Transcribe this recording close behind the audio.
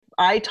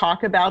I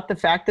talk about the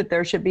fact that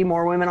there should be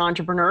more women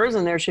entrepreneurs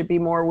and there should be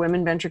more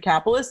women venture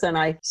capitalists. And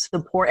I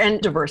support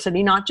and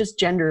diversity, not just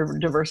gender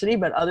diversity,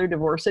 but other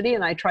diversity.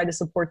 And I try to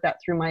support that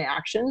through my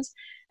actions.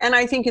 And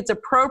I think it's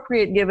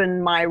appropriate,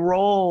 given my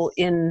role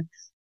in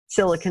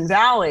Silicon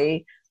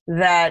Valley,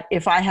 that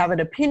if I have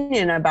an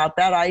opinion about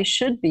that, I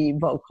should be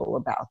vocal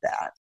about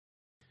that.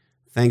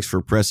 Thanks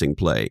for pressing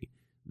play.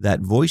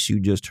 That voice you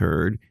just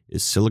heard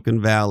is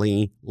Silicon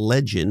Valley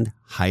legend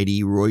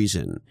Heidi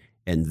Roizen.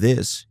 And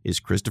this is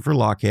Christopher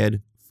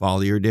Lochhead, Follow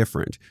Your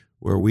Different,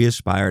 where we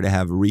aspire to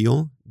have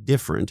real,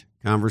 different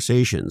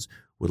conversations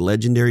with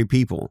legendary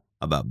people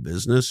about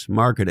business,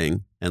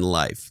 marketing, and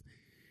life.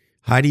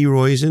 Heidi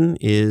Roizen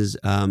is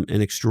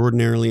an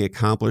extraordinarily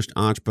accomplished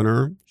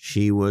entrepreneur.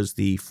 She was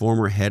the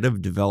former head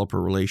of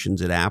developer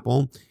relations at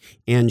Apple,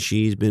 and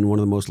she's been one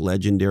of the most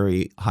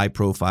legendary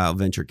high-profile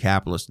venture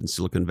capitalists in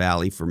Silicon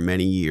Valley for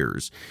many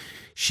years.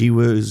 She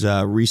was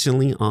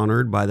recently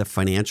honored by the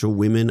Financial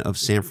Women of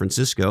San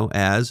Francisco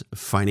as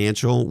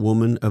Financial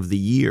Woman of the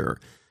Year,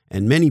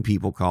 and many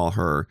people call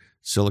her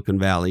Silicon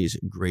Valley's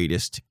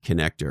greatest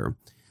connector.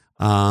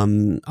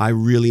 I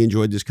really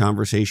enjoyed this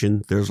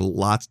conversation. There's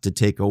lots to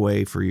take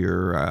away for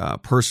your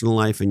personal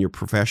life and your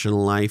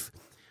professional life.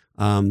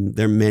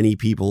 There are many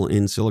people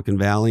in Silicon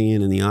Valley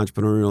and in the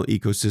entrepreneurial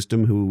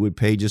ecosystem who would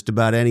pay just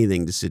about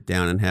anything to sit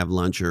down and have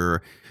lunch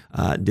or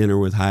dinner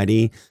with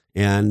Heidi.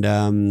 And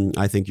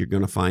I think you're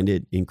going to find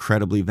it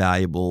incredibly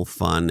valuable,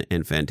 fun,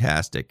 and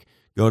fantastic.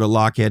 Go to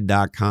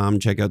lochhead.com,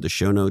 check out the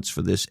show notes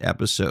for this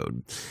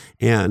episode.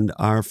 And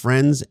our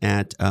friends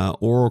at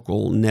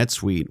Oracle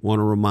NetSuite want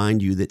to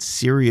remind you that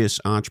serious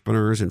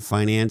entrepreneurs and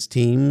finance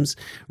teams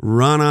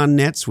run on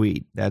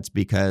NetSuite. That's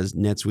because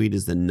NetSuite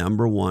is the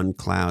 #1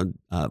 cloud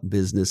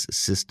business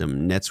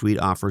system. NetSuite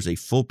offers a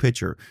full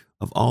picture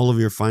of all of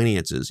your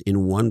finances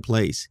in one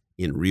place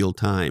in real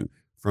time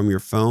from your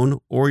phone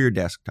or your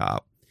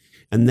desktop.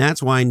 And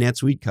that's why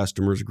NetSuite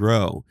customers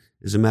grow.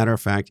 As a matter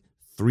of fact,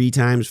 3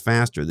 times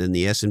faster than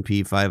the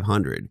S&P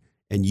 500,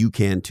 and you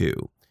can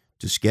too.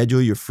 To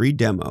schedule your free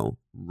demo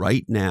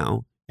right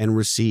now and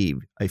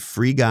receive a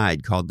free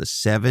guide called the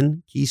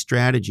 7 Key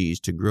Strategies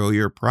to Grow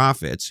Your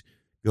Profits,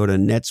 go to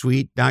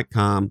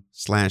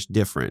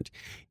netsuite.com/different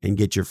and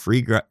get your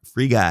free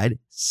guide,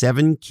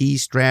 7 Key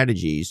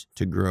Strategies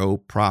to Grow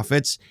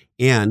Profits,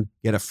 and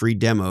get a free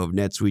demo of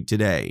NetSuite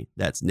today.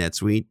 That's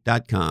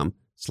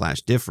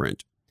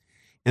netsuite.com/different.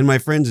 And my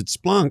friends at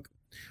Splunk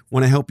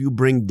want to help you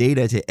bring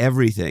data to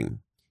everything,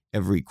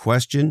 every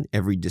question,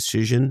 every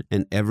decision,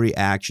 and every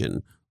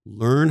action.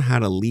 Learn how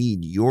to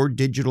lead your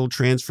digital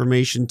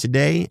transformation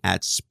today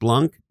at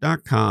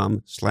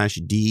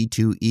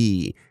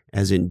splunk.com/D2E,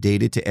 as in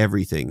data to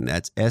everything.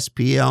 That's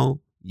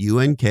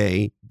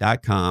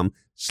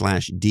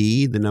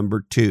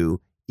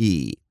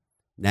SPLUNK.com/D2E.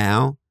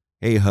 Now,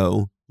 hey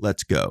ho,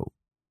 let's go.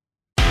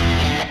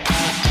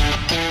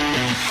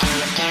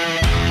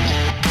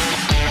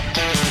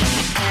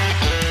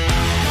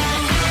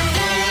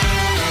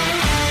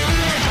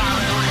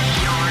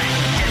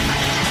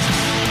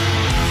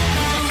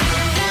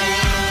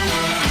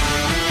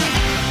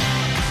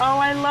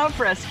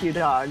 Rescue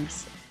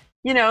dogs.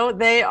 You know,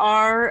 they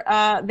are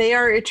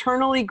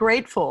eternally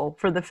grateful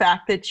for the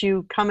fact that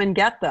you come and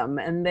get them,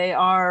 and they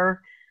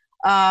are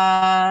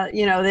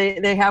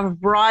they have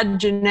broad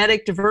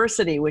genetic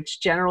diversity,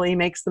 which generally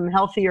makes them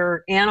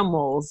healthier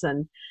animals,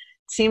 and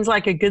it seems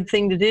like a good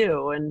thing to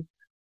do. And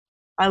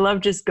I love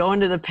just going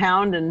to the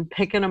pound and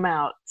picking them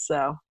out.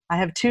 So I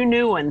have 2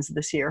 new ones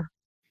this year.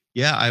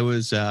 Yeah, I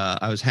was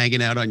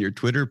hanging out on your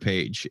Twitter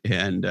page,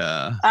 and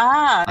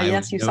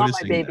yes, you saw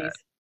my babies. That.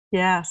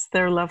 Yes,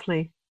 they're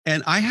lovely.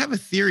 And I have a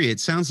theory. It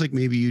sounds like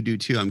maybe you do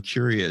too. I'm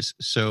curious.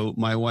 So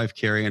my wife,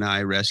 Carrie, and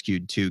I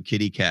rescued 2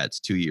 kitty cats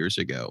 2 years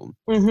ago.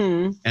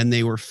 Mm-hmm. And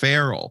they were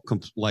feral,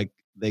 like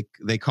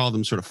they call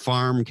them sort of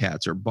farm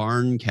cats or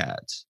barn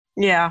cats.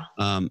 Yeah.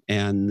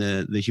 And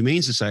the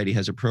Humane Society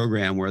has a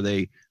program where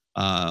they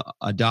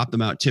adopt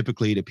them out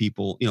typically to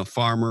people,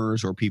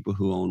 farmers or people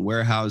who own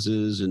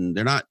warehouses, and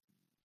they're not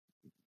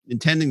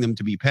intending them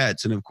to be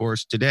pets. And of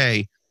course,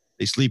 today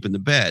they sleep in the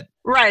bed.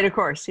 Right, of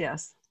course,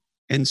 yes.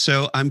 And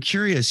so I'm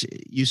curious,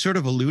 you sort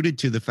of alluded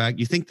to the fact,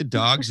 you think the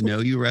dogs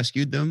know you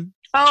rescued them?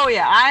 Oh,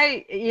 yeah.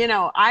 I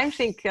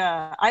think,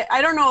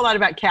 I don't know a lot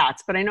about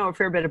cats, but I know a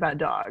fair bit about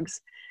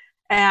dogs.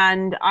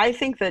 And I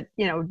think that,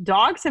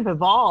 dogs have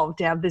evolved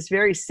to have this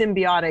very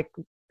symbiotic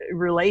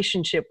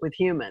relationship with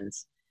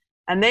humans.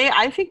 And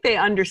I think they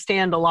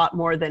understand a lot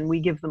more than we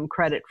give them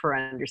credit for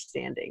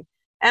understanding.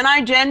 And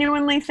I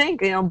genuinely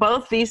think,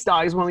 both these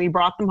dogs, when we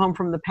brought them home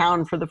from the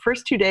pound, for the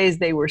first 2 days,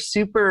 they were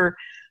super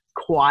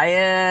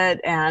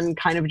quiet and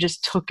kind of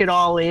just took it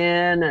all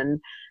in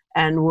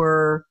and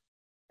were,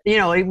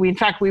 in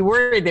fact, we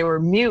worried they were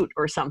mute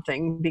or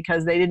something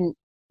because they didn't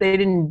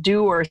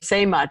do or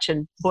say much.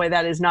 And boy,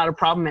 that is not a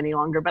problem any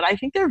longer. But I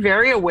think they're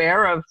very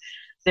aware of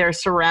their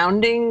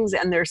surroundings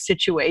and their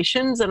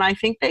situations. And I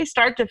think they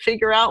start to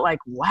figure out like,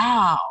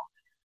 wow,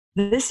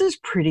 this is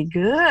pretty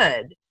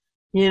good.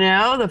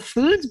 The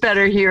food's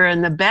better here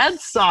and the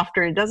bed's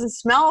softer. It doesn't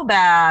smell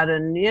bad.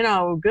 And,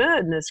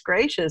 goodness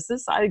gracious,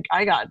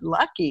 I got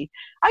lucky.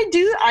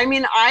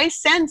 I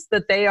sense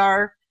that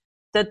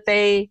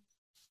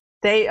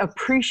they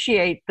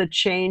appreciate the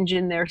change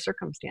in their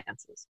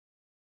circumstances.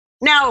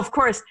 Now, of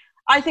course,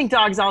 I think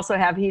dogs also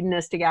have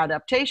hedonistic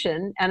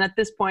adaptation. And at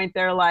this point,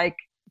 they're like,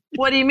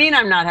 what do you mean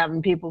I'm not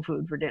having people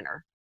food for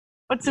dinner?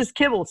 What's this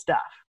kibble stuff?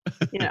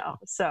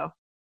 So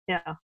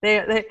yeah,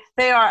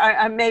 they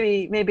are.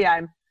 Maybe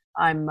I'm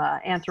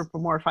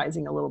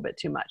anthropomorphizing a little bit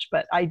too much,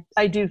 but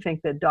I do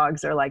think that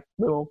dogs are like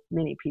little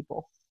mini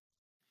people.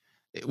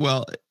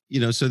 Well,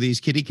 so these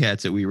kitty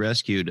cats that we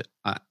rescued,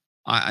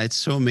 it's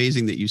so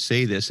amazing that you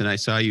say this, and I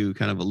saw you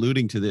kind of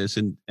alluding to this,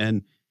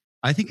 and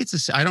I think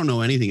I don't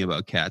know anything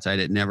about cats. I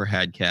had never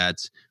had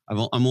cats.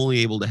 I'm only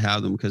able to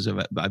have them because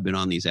I've been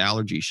on these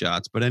allergy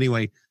shots. But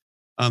anyway,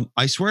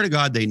 I swear to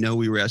God, they know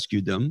we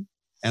rescued them.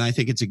 And I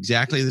think it's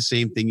exactly the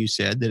same thing you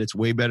said, that it's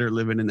way better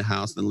living in the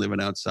house than living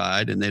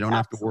outside. And they don't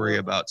have to worry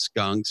about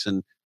skunks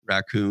and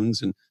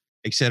raccoons and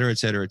et cetera, et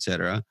cetera, et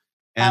cetera.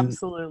 And,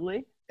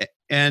 absolutely.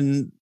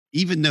 And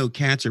even though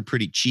cats are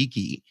pretty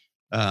cheeky,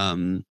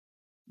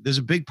 there's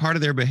a big part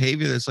of their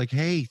behavior that's like,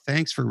 hey,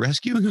 thanks for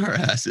rescuing our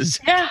asses.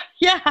 Yeah.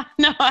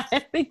 No,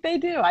 I think they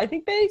do. I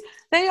think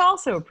they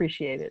also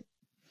appreciate it.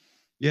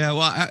 Yeah,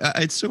 well,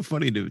 it's so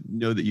funny to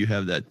know that you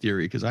have that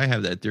theory, because I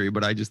have that theory,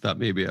 but I just thought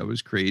maybe I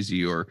was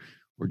crazy or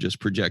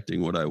just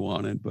projecting what I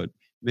wanted. But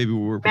maybe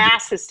we're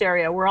mass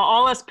hysteria. We're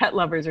all us pet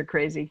lovers are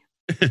crazy.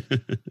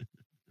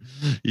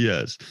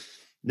 Yes.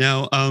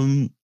 Now,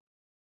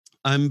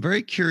 I'm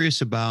very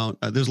curious about.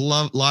 There's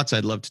lots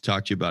I'd love to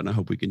talk to you about, and I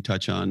hope we can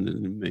touch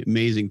on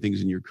amazing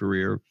things in your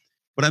career.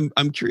 But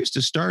I'm curious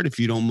to start, if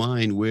you don't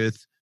mind,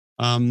 with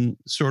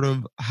sort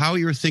of how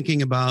you're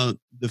thinking about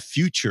the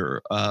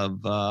future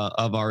of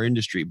our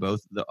industry,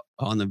 both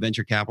on the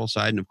venture capital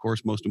side and, of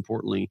course, most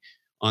importantly,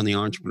 on the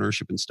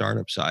entrepreneurship and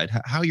startup side.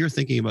 How you're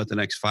thinking about the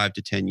next 5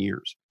 to 10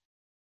 years.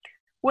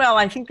 Well,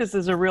 I think this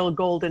is a real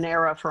golden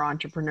era for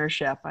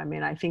entrepreneurship. I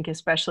mean, I think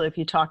especially if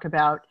you talk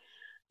about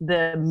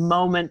the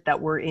moment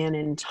that we're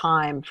in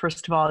time.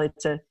 First of all,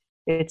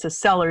 it's a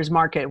seller's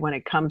market when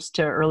it comes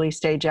to early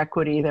stage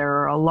equity. There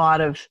are a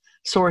lot of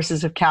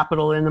sources of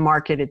capital in the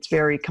market. It's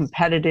very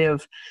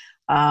competitive.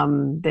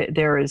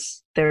 There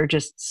are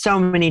just so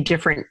many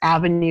different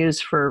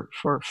avenues for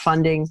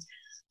funding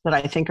that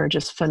I think are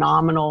just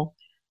phenomenal.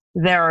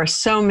 There are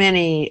so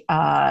many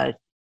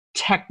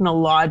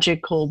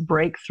technological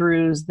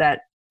breakthroughs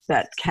that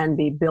can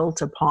be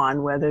built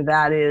upon, whether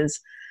that is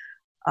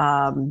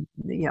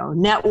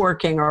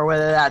networking, or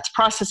whether that's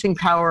processing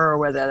power, or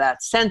whether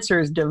that's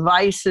sensors,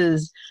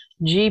 devices,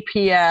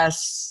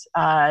 GPS,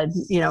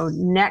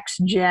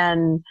 next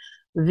gen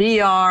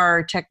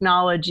VR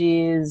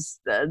technologies,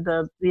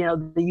 the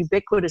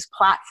ubiquitous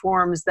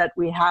platforms that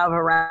we have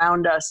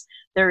around us.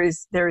 There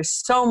is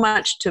so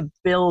much to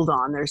build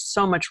on. There's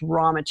so much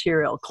raw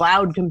material,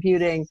 cloud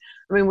computing.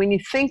 I mean, when you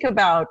think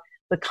about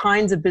the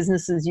kinds of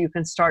businesses you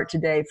can start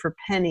today for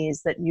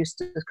pennies that used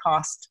to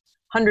cost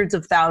hundreds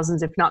of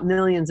thousands, if not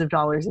millions of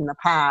dollars in the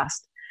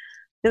past,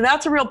 then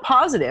that's a real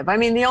positive. I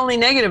mean, the only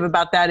negative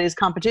about that is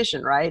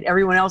competition, right?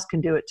 Everyone else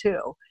can do it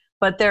too.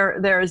 But there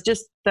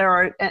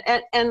are,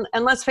 and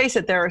let's face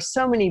it, there are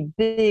so many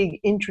big,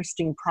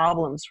 interesting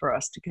problems for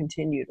us to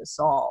continue to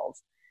solve.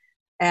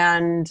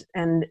 And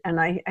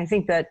I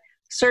think that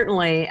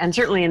certainly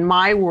in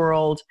my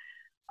world,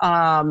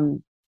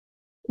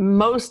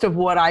 most of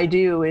what I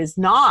do is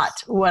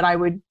not what I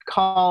would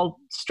call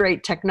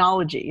straight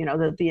technology.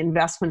 The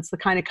investments, the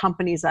kind of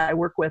companies I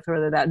work with,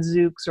 whether that's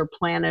Zoox or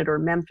Planet or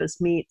Memphis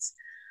Meats,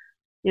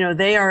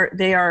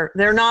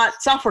 they're not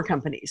software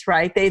companies,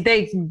 right?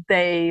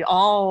 They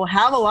all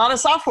have a lot of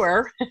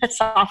software.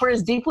 Software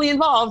is deeply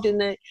involved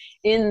in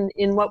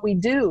what we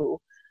do,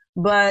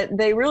 but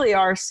they really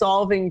are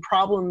solving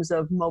problems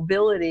of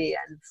mobility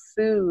and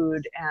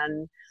food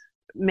and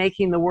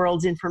making the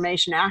world's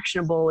information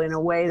actionable in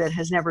a way that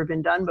has never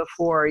been done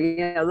before.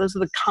 Those are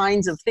the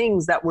kinds of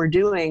things that we're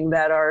doing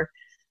that are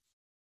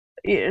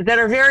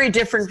very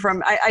different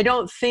from. I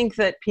don't think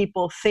that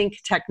people think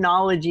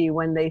technology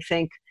when they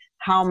think,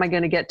 how am I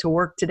going to get to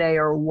work today,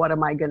 or what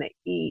am I going to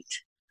eat,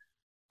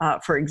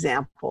 for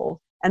example.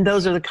 And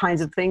those are the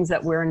kinds of things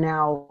that we're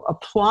now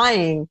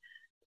applying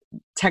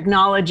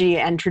technology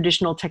and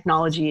traditional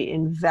technology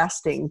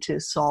investing to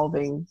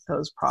solving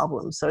those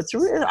problems. So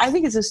I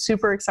think it's a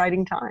super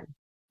exciting time.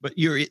 But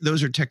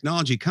those are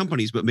technology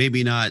companies, but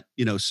maybe not,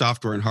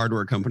 software and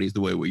hardware companies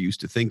the way we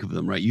used to think of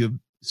them, right? You have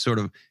sort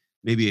of,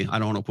 maybe, I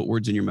don't want to put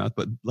words in your mouth,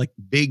 but like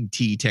big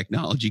T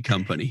technology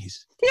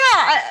companies. Yeah.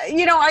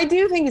 I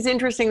do think it's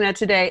interesting that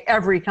today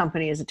every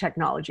company is a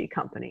technology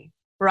company,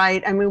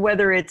 right? I mean,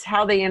 whether it's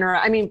how they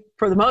interact,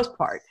 for the most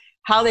part,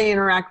 how they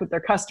interact with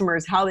their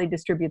customers, how they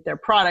distribute their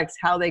products,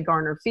 how they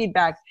garner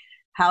feedback,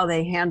 how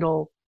they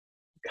handle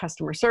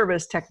customer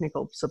service,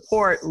 technical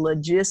support,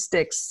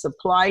 logistics,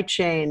 supply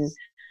chain,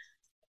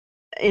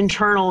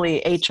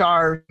 internally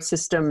HR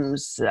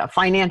systems,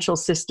 financial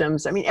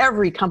systems. I mean,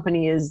 every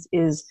company is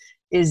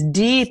is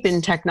deep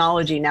in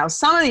technology. Now,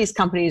 some of these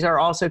companies are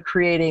also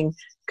creating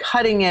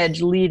cutting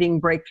edge, leading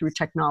breakthrough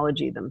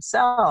technology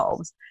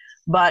themselves.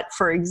 But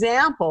for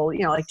example,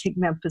 like take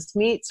Memphis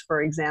Meats,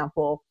 for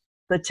example,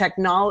 the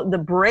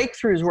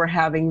breakthroughs we're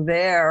having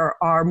there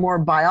are more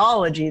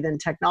biology than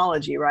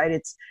technology, right?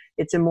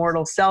 It's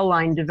immortal cell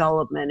line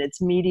development,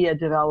 it's media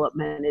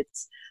development,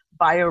 it's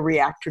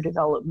bioreactor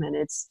development,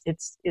 it's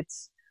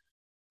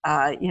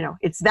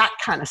that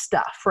kind of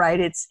stuff, right?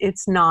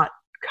 It's not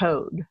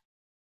code.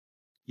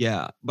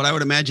 Yeah, but I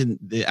would imagine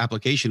the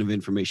application of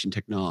information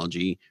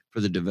technology for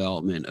the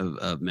development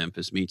of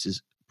Memphis Meats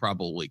is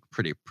probably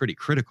pretty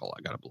critical,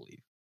 I got to believe.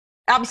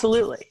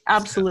 Absolutely.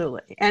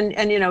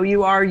 And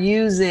you are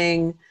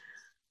using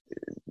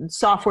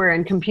software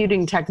and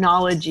computing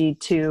technology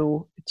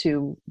to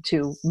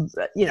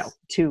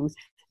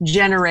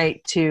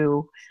generate,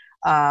 to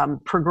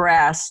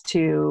progress,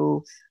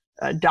 to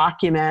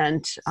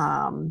document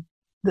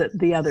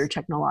the other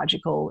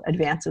technological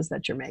advances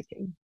that you're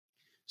making.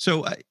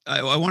 So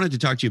I wanted to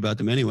talk to you about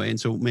them anyway, and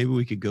so maybe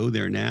we could go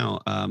there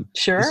now.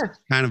 Sure. This is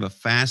kind of a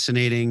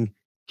fascinating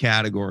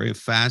category, a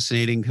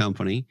fascinating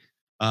company.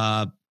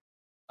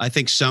 I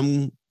think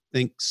some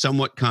think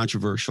somewhat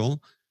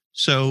controversial.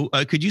 So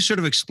could you sort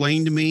of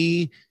explain to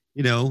me,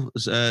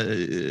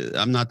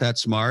 I'm not that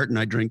smart and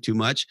I drink too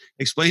much.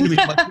 Explain to me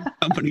what the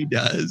company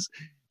does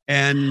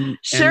and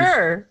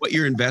what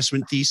your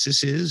investment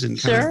thesis is,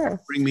 and kind of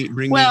bring me.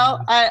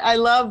 Well, I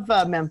love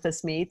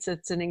Memphis Meats.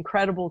 It's an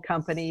incredible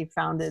company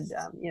founded,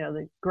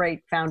 the great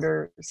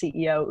founder,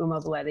 CEO,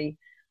 Uma Valeti,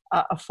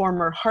 a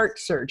former heart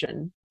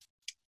surgeon,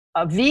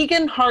 a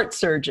vegan heart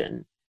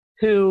surgeon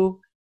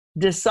who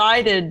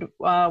decided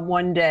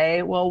one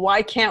day, well,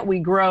 why can't we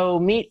grow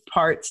meat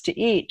parts to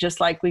eat just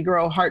like we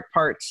grow heart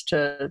parts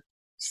to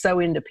sew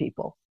into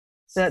people?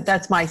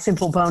 That's my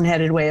simple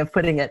boneheaded way of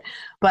putting it.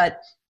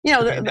 But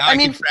I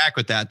can track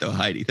with that though,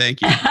 Heidi.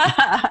 Thank you.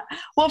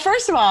 Well,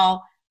 first of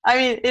all,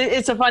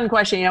 it's a fun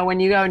question. When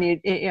you go and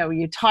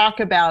you talk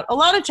about a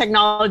lot of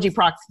technology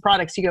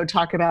products, you go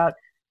talk about,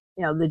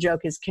 the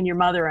joke is, can your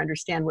mother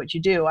understand what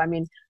you do?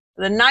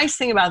 The nice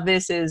thing about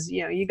this is,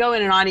 you go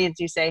in an audience,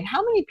 you say,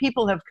 how many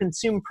people have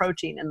consumed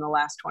protein in the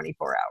last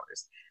 24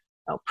 hours?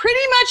 Oh, pretty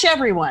much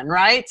everyone,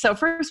 right? So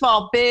first of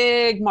all,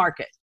 big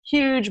market,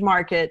 huge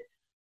market,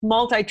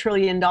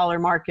 multi-trillion-dollar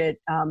market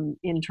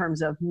in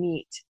terms of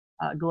meat.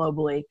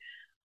 Globally,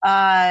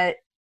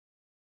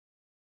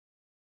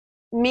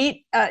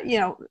 meat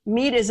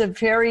is a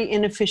very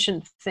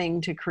inefficient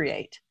thing to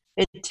create.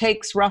 It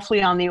takes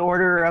roughly on the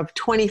order of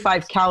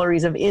 25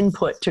 calories of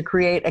input to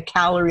create a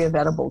calorie of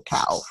edible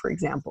cow, for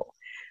example.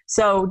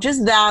 So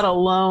just that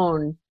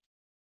alone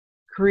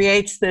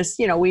creates this.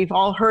 We've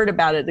all heard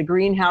about it: the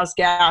greenhouse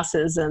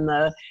gases and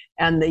the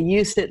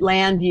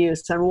land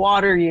use and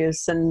water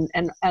use and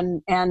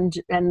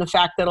the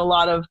fact that a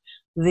lot of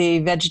the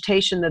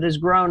vegetation that is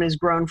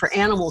grown for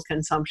animal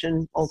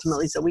consumption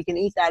ultimately, so we can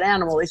eat that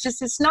animal.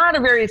 It's not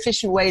a very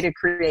efficient way to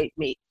create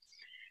meat.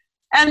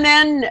 And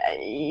then,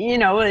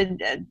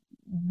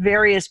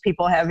 various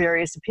people have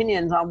various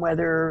opinions on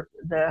whether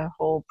the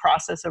whole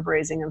process of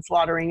raising and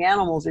slaughtering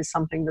animals is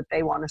something that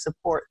they want to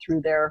support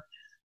through their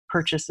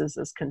purchases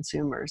as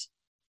consumers.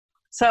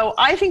 So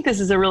I think this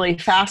is a really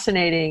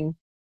fascinating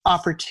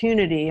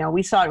opportunity.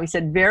 We saw it, we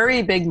said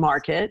very big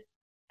market.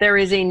 There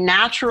is a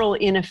natural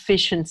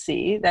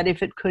inefficiency that,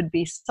 if it could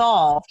be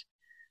solved,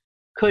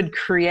 could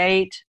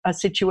create a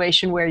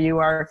situation where you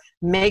are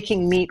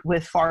making meat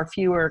with far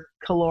fewer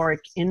caloric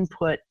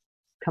input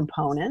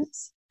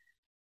components,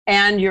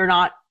 and you're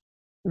not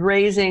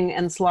raising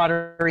and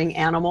slaughtering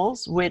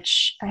animals,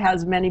 which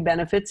has many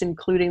benefits,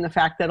 including the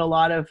fact that a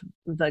lot of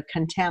the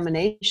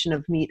contamination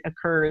of meat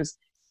occurs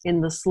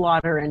in the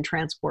slaughter and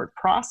transport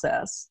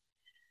process.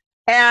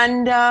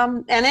 And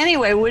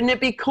anyway, wouldn't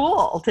it be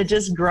cool to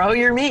just grow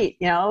your meat,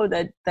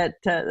 to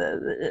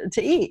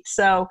eat?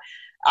 So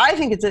I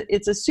think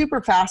it's a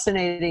super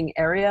fascinating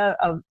area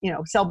of,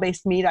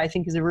 cell-based meat. I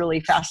think is a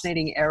really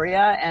fascinating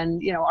area.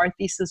 And, our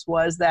thesis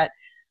was that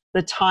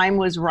the time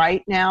was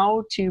right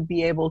now to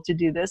be able to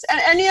do this.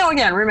 And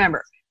again,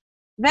 remember,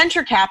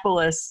 venture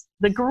capitalists,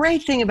 the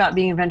great thing about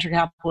being a venture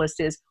capitalist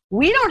is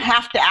we don't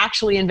have to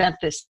actually invent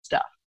this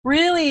stuff.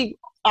 Really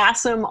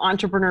awesome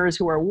entrepreneurs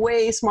who are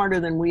way smarter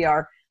than we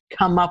are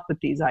come up with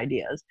these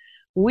ideas.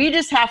 We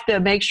just have to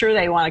make sure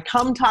they want to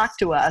come talk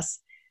to us,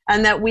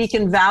 and that we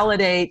can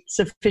validate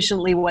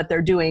sufficiently what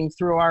they're doing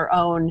through our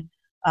own,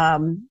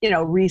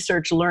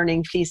 research,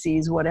 learning,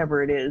 theses,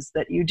 whatever it is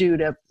that you do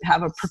to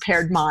have a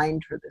prepared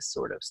mind for this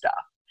sort of stuff.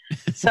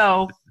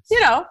 So,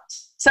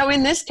 so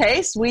in this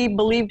case, we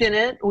believed in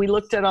it. We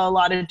looked at a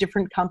lot of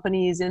different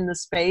companies in the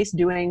space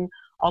doing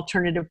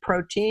alternative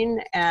protein,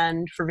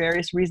 and for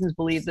various reasons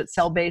believed that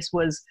cell-based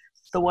was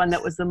the one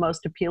that was the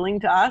most appealing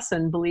to us,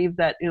 and believed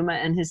that Uma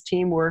and his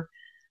team were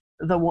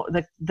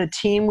the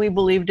team we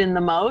believed in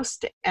the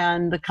most.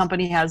 And the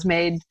company has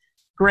made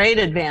great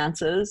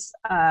advances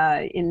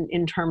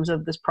in terms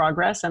of this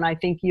progress, and I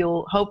think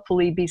you'll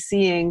hopefully be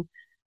seeing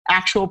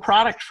actual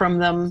product from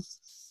them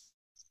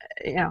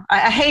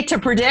I hate to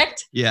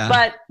predict,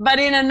 yeah, but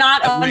in a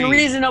not a range.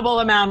 unreasonable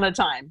amount of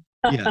time.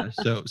 Yeah.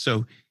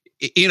 So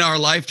in our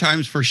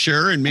lifetimes for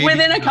sure, and maybe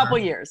within a couple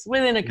years.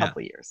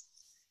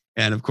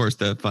 And of course,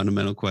 the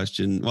fundamental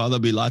question. Well, there'll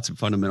be lots of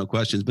fundamental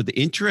questions, but the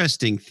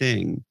interesting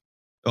thing.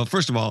 Well,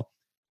 first of all,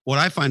 what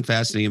I find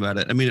fascinating about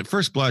it. I mean, at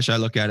first blush, I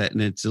look at it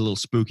and it's a little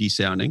spooky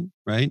sounding,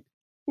 right?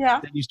 Yeah.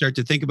 Then you start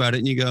to think about it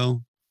and you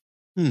go,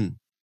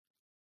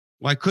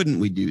 why couldn't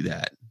we do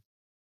that?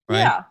 Right.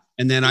 Yeah.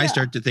 And then I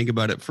start to think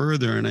about it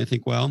further and I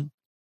think, well,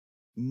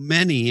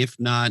 many, if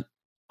not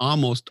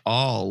almost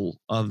all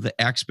of the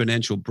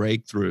exponential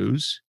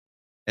breakthroughs,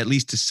 at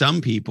least to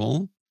some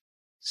people,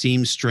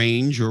 seem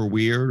strange or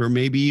weird or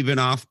maybe even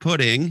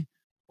off-putting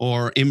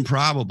or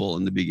improbable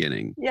in the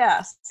beginning.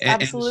 Yes,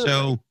 absolutely. And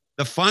so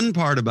the fun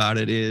part about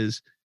it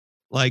is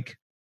like,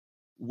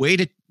 way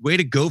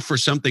to go for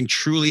something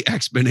truly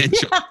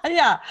exponential.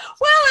 Yeah.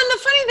 Well, and the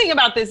funny thing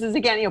about this is,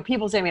 again,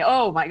 people say to me,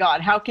 oh my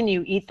God, how can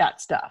you eat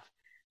that stuff?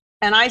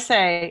 And I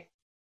say,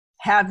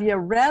 have you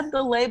read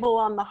the label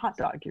on the hot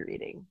dog you're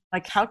eating?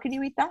 Like, how can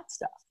you eat that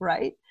stuff,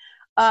 right?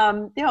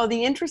 The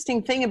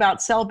interesting thing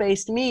about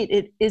cell-based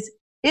meat,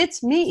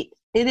 it's meat.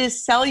 It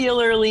is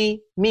cellularly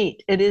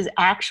meat. It is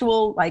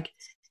actual, like,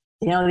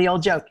 the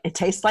old joke, it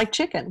tastes like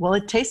chicken. Well,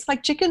 it tastes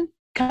like chicken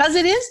because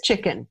it is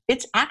chicken.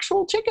 It's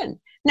actual chicken.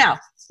 Now,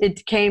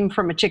 it came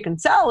from a chicken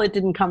cell. It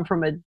didn't come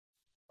from a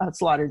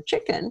slaughtered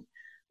chicken,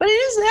 but it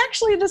is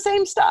actually the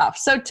same stuff.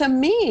 So to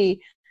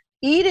me,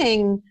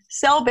 eating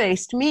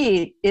cell-based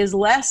meat is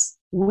less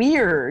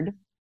weird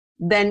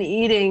than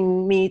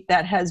eating meat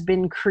that has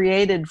been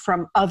created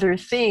from other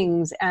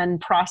things and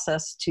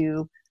processed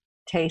to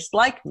taste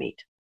like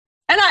meat.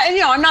 And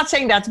I'm not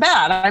saying that's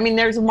bad. I mean,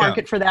 there's a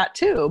market for that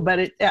too.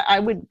 But I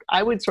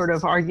would sort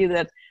of argue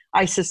that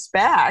I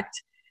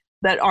suspect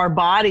that our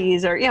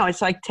bodies are,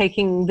 it's like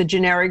taking the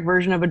generic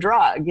version of a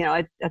drug.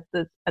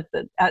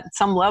 At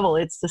some level,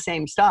 it's the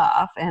same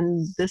stuff,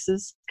 and this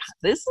is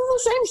the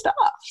same stuff.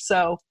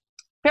 So,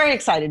 very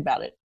excited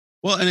about it.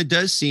 Well, and it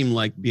does seem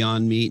like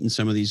Beyond Meat and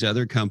some of these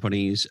other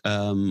companies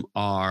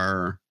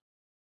are,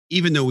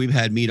 even though we've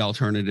had meat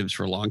alternatives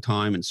for a long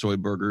time, and soy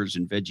burgers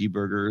and veggie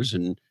burgers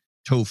and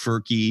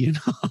Tofurkey and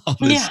all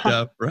this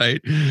stuff, right?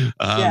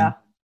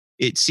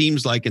 It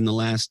seems like in the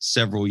last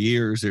several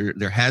years,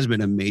 there has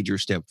been a major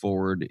step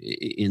forward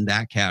in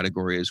that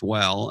category as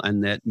well.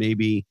 And that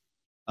maybe,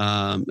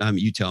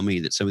 you tell me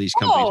that some of these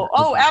companies.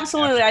 Oh,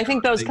 absolutely. I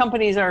think those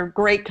companies are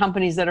great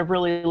companies that have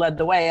really led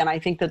the way. And I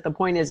think that the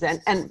point is,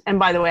 and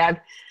by the way,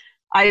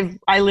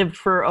 I lived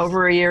for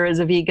over a year as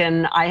a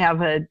vegan. I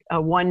have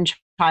a one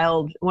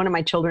child. One of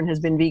my children has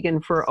been vegan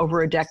for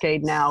over a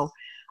decade now.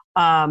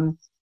 And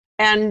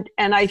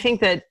I think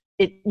that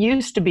it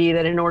used to be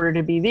that in order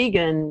to be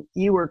vegan,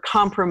 you were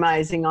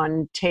compromising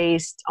on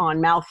taste, on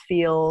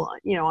mouthfeel,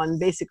 on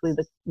basically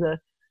the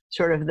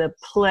sort of the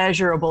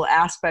pleasurable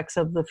aspects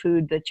of the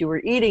food that you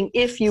were eating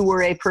if you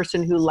were a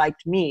person who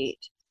liked meat.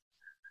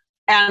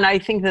 And I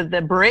think that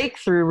the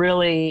breakthrough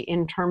really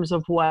in terms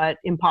of what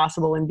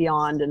Impossible and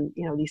Beyond and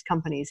these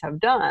companies have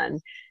done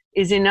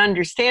is in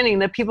understanding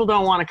that people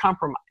don't want to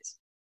compromise,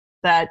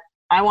 that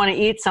I want to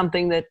eat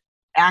something that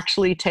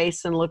actually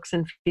tastes and looks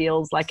and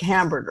feels like a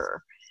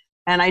hamburger.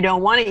 And I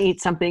don't want to eat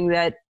something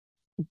that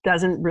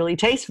doesn't really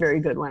taste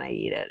very good when I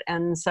eat it.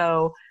 And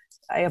so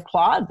I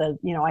applaud that,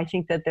 I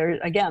think that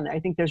I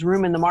think there's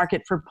room in the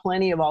market for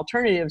plenty of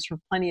alternatives, for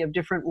plenty of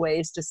different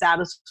ways to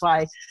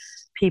satisfy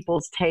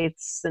people's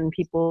tastes and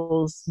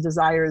people's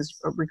desires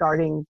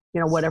regarding,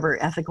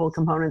 whatever ethical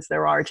components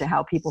there are to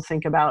how people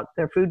think about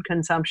their food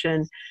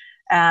consumption.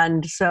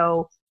 And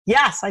so,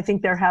 yes, I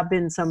think there have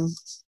been some,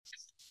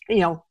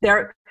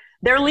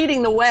 they're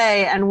leading the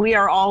way, and we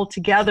are all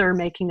together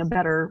making a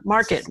better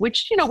market,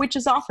 which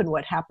is often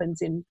what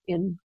happens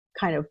in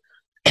kind of,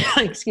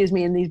 excuse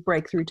me, in these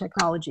breakthrough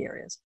technology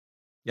areas.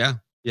 Yeah,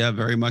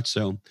 very much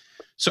so.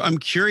 So I'm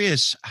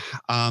curious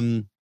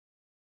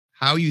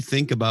how you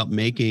think about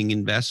making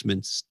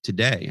investments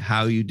today,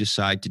 how you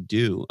decide to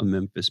do a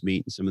Memphis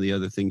Meat and some of the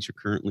other things you're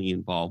currently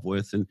involved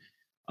with. And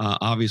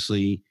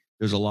obviously,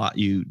 there's a lot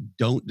you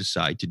don't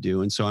decide to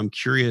do. And so I'm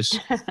curious,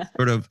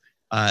 sort of,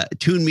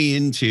 tune me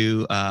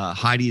into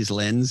Heidi's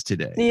lens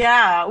today.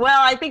 Yeah,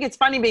 well, I think it's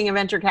funny being a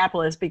venture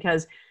capitalist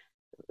because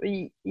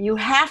you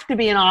have to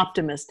be an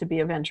optimist to be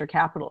a venture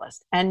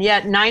capitalist. And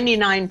yet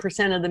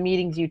 99% of the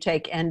meetings you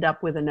take end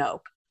up with a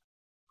no.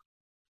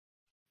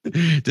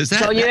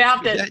 So you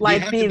have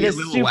to be this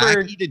super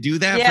wacky to do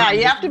that? Yeah,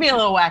 you have to be a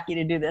little wacky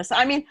to do this.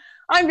 I mean,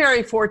 I'm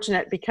very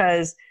fortunate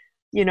because,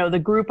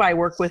 the group I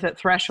work with at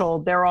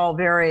Threshold, they're all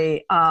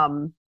very,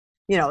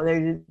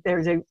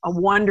 there's a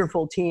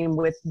wonderful team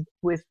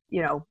with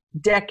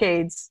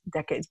decades,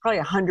 probably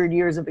 100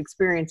 years of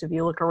experience. If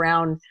you look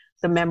around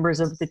the members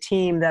of the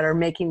team that are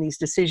making these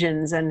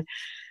decisions, and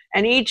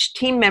each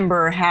team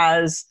member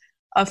has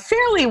a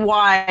fairly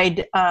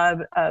wide,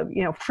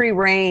 free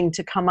reign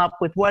to come up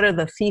with what are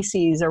the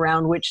theses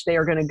around which they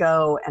are going to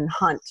go and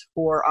hunt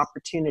for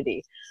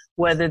opportunity,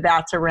 whether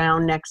that's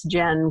around next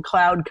gen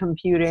cloud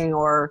computing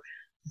or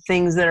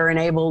things that are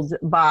enabled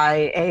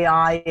by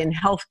AI in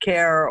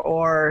healthcare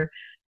or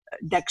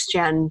next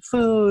gen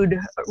food,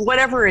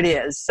 whatever it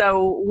is.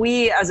 So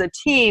we as a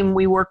team,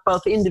 we work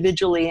both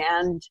individually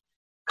and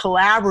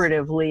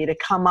collaboratively to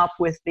come up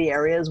with the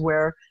areas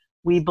where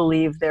we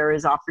believe there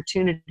is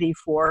opportunity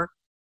for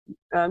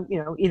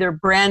either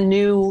brand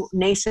new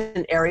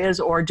nascent areas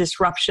or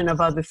disruption of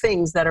other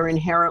things that are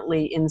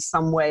inherently in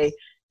some way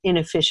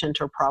inefficient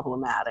or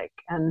problematic.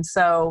 And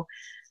so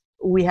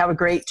we have a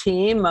great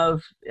team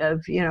of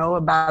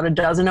about a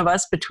dozen of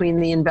us between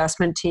the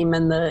investment team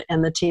and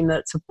the team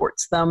that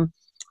supports them,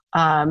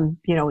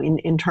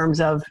 in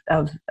terms of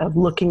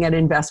looking at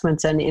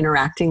investments and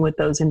interacting with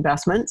those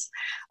investments,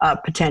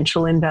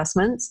 potential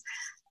investments.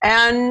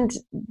 And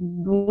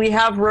we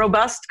have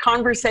robust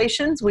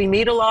conversations. We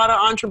meet a lot of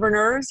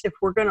entrepreneurs. If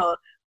we're going to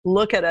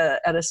look at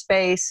a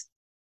space,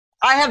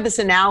 I have this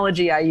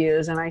analogy I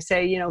use, and I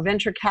say,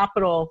 venture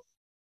capital,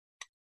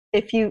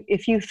 if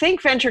you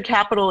think venture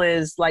capital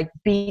is like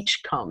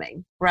beach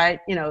combing, right?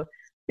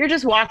 You're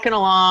just walking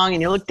along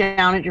and you look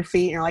down at your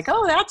feet and you're like,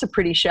 oh, that's a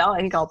pretty shell. I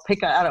think I'll pick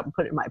that up and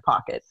put it in my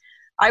pocket.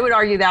 I would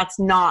argue that's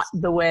not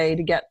the way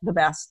to get the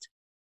best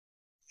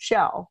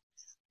shell.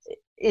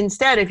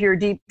 Instead, if you're a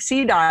deep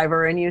sea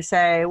diver and you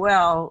say,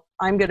 well,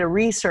 I'm going to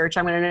research,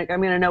 I'm going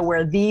to know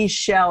where these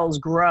shells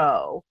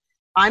grow.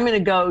 I'm going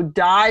to go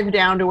dive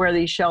down to where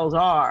these shells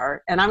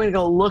are, and I'm going to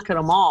go look at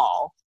them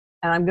all,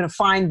 and I'm going to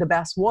find the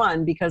best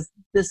one because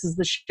this is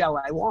the shell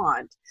I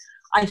want.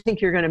 I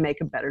think you're going to make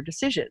a better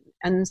decision.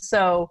 And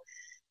so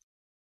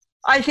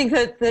I think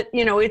that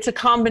it's a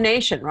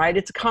combination, right?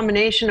 It's a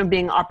combination of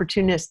being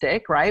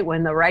opportunistic, right?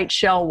 When the right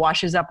shell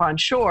washes up on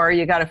shore,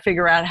 you got to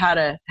figure out how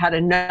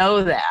to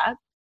know that.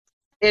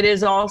 It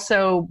is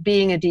also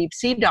being a deep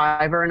sea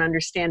diver and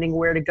understanding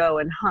where to go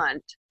and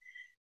hunt.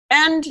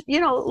 And,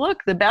 look,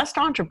 the best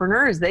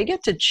entrepreneurs, they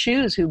get to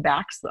choose who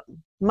backs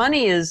them.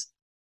 Money is,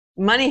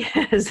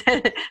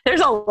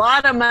 there's a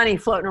lot of money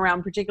floating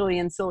around, particularly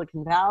in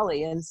Silicon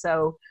Valley. And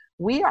so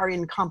we are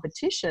in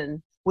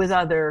competition with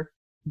other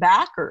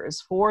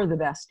backers for the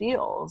best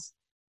deals.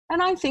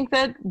 And I think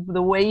that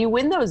the way you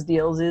win those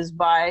deals is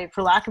by,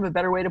 for lack of a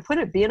better way to put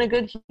it, being a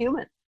good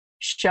human,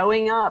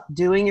 showing up,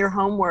 doing your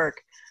homework,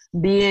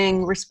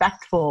 being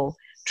respectful,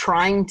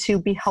 trying to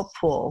be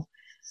helpful.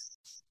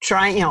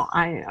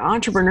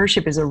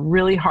 Entrepreneurship is a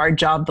really hard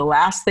job. The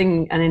last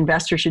thing an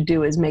investor should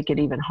do is make it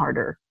even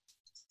harder.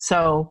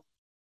 So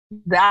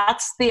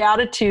that's the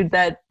attitude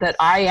that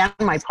I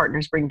and my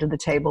partners bring to the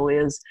table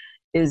is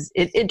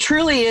it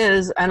truly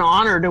is an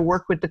honor to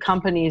work with the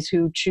companies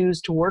who choose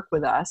to work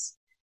with us.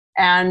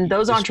 And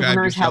those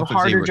entrepreneurs have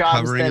harder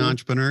jobs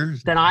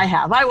than I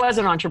have. I was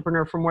an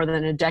entrepreneur for more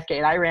than a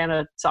decade. I ran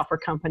a software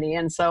company.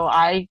 And so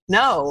I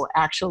know,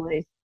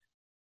 actually,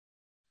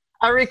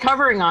 a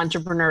recovering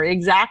entrepreneur.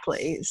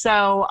 Exactly.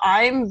 So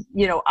I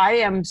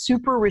am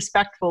super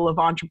respectful of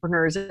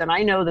entrepreneurs. And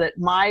I know that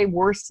my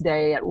worst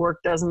day at work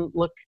doesn't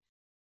look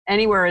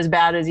anywhere as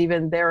bad as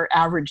even their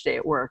average day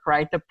at work,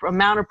 right? The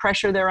amount of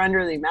pressure they're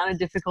under, the amount of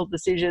difficult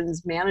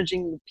decisions,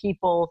 managing the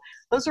people,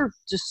 those are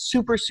just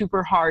super,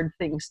 super hard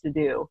things to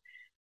do.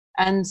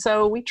 And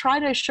so we try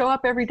to show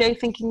up every day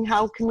thinking,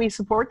 how can we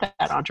support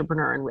that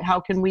entrepreneur and how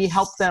can we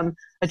help them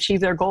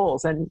achieve their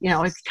goals? And,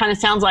 it kind of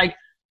sounds like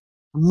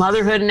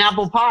motherhood and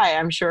apple pie,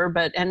 I'm sure,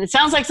 and it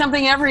sounds like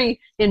something every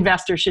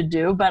investor should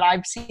do, but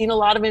I've seen a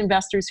lot of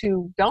investors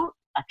who don't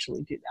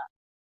actually do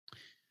that.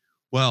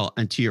 Well,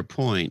 and to your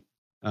point,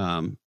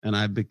 and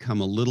I've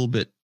become a little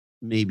bit,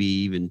 maybe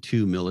even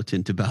too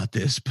militant about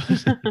this,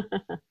 but,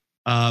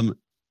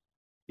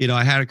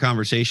 I had a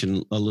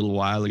conversation a little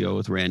while ago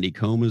with Randy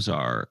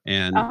Comazar,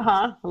 and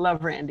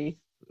love Randy.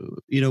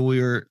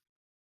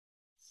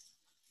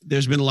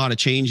 There's been a lot of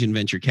change in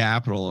venture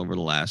capital over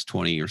the last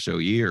 20 or so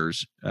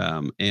years.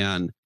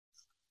 And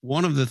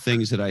one of the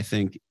things that I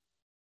think,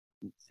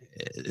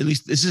 at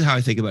least this is how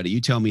I think about it. You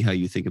tell me how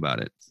you think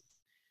about it.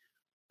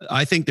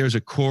 I think there's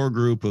a core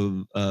group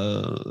of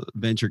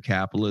venture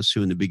capitalists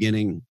who in the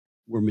beginning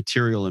were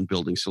material in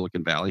building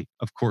Silicon Valley,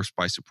 of course,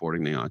 by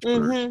supporting the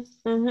entrepreneurs.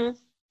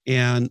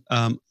 And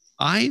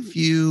I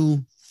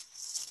view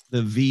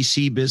the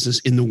VC business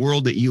in the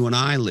world that you and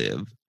I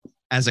live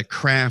as a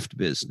craft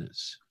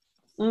business.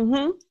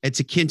 It's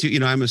akin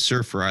to, I'm a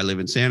surfer. I live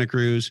in Santa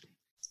Cruz,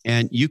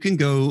 and you can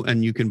go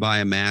and you can buy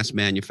a mass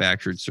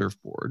manufactured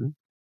surfboard,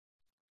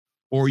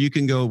 or you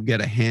can go get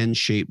a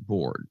hand-shaped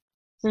board.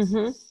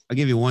 I'll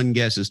give you one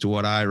guess as to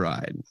what I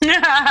ride.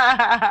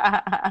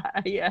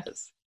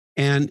 Yes.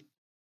 And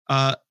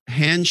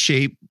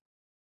hand-shaping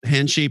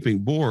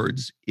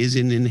boards is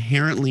an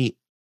inherently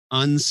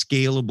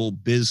unscalable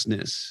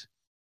business.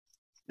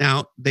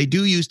 Now, they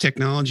do use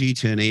technology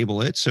to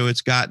enable it, so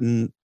it's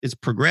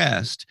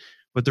progressed.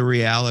 But the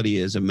reality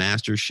is, a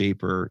master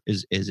shaper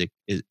is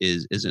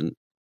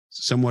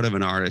somewhat of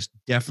an artist,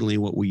 definitely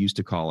what we used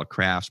to call a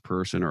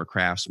craftsperson or a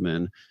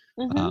craftsman.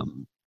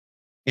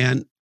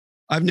 And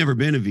I've never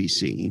been a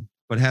VC,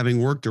 but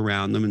having worked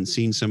around them and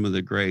seen some of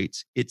the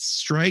greats, it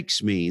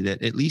strikes me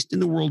that at least in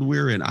the world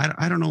we're in,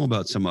 I don't know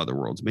about some other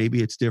worlds,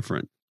 maybe it's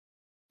different,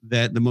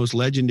 that the most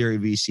legendary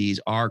VCs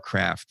are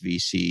craft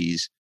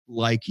VCs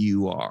like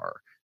you are,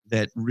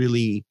 that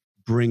really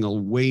bring a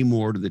way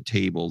more to the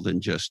table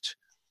than just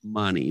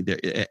money.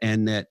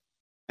 And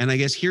I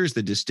guess here's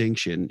the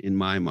distinction in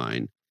my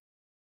mind.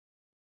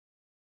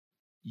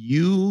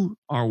 You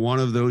are one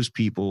of those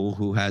people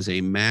who has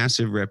a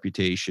massive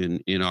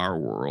reputation in our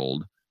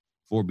world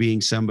for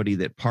being somebody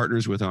that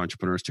partners with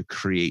entrepreneurs to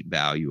create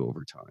value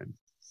over time.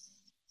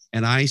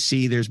 And I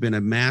see there's been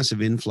a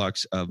massive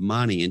influx of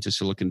money into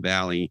Silicon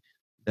Valley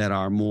that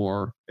are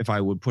more, if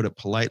I would put it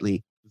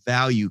politely,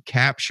 value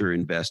capture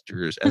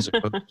investors as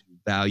opposed to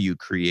value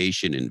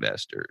creation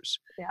investors.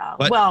 Yeah.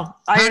 But well,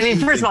 I mean,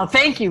 first of all,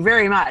 thank you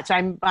very much.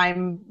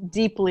 I'm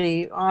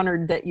deeply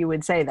honored that you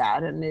would say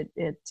that, and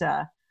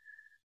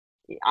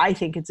I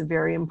think it's a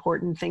very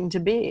important thing to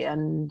be.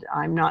 And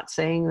I'm not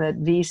saying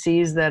that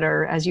VCs that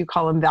are, as you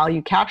call them,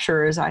 value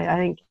capturers. I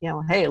think,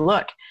 hey,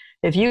 look,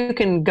 if you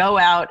can go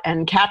out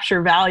and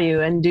capture value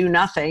and do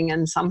nothing,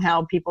 and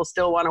somehow people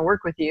still want to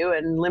work with you,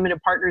 and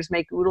limited partners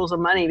make oodles of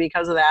money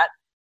because of that,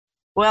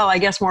 well, I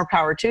guess more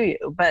power to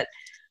you. But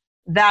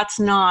that's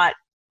not,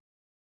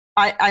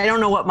 I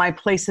don't know what my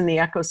place in the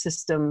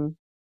ecosystem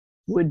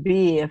would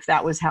be if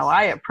that was how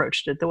I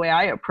approached it. The way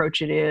I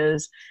approach it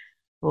is,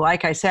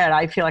 like I said,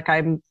 I feel like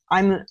I'm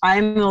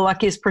the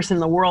luckiest person in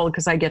the world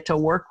because I get to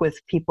work with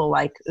people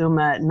like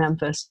Uma at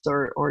Memphis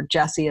or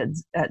Jesse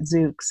at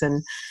Zoox,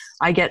 and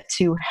I get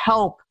to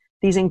help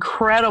these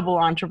incredible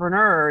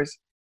entrepreneurs.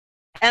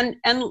 And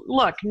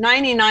look,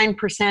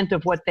 99%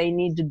 of what they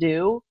need to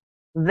do,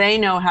 they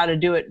know how to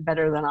do it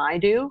better than I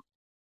do.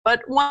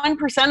 But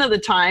 1% of the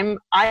time,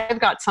 I've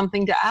got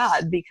something to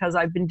add because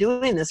I've been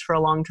doing this for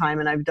a long time,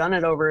 and I've done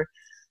it over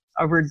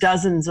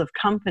dozens of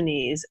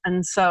companies.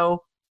 And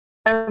so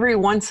every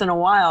once in a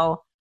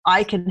while,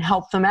 I can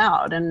help them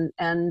out,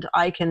 and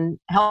I can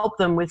help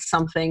them with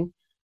something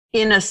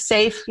in a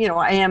safe,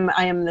 I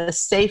am the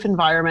safe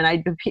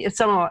environment.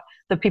 Some of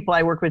the people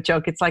I work with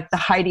joke, it's like the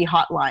Heidi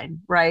hotline,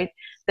 right?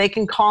 They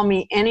can call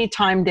me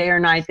anytime, day or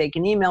night. They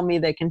can email me.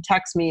 They can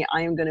text me.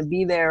 I am going to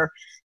be there.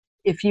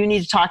 If you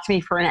need to talk to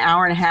me for an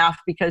hour and a half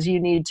because you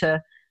need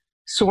to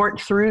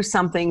sort through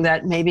something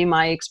that maybe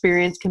my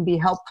experience can be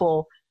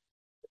helpful,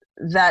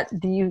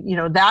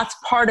 that's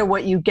part of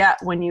what you get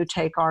when you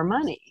take our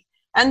money.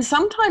 And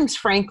sometimes,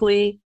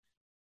 frankly,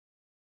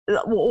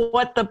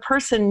 what the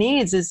person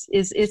needs is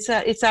it's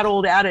that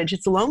old adage,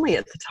 it's lonely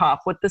at the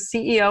top. What the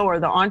CEO or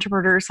the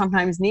entrepreneur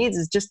sometimes needs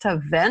is just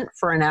to vent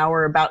for an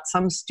hour about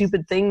some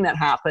stupid thing that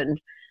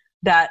happened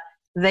that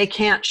they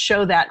can't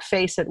show that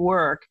face at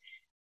work.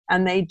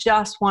 And they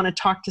just want to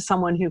talk to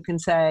someone who can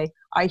say,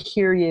 I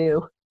hear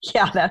you.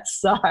 Yeah, that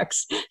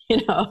sucks.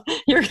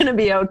 You're going to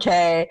be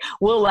okay.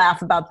 We'll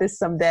laugh about this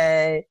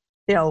someday.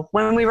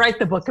 When we write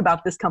the book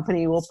about this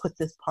company, we'll put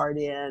this part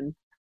in.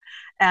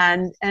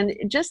 And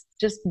just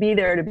be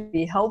there to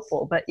be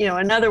helpful. But,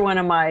 another one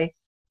of my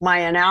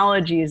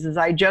analogies is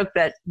I joke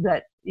that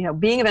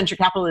being a venture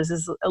capitalist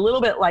is a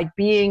little bit like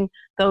being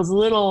those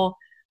little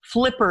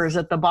flippers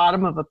at the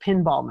bottom of a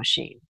pinball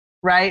machine,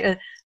 right?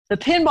 The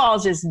pinball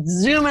is just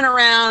zooming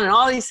around and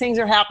all these things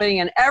are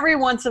happening. And every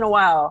once in a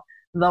while,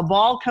 the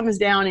ball comes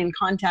down in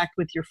contact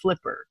with your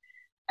flipper.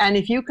 And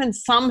if you can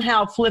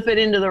somehow flip it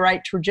into the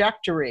right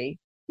trajectory,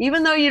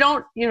 even though you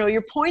don't,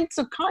 your points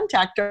of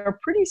contact are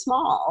pretty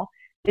small,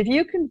 if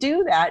you can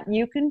do that,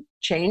 you can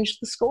change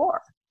the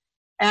score.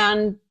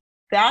 And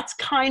that's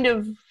kind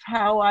of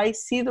how I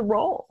see the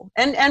role.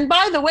 And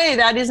by the way,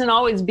 that isn't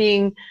always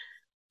being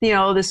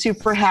the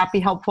super happy,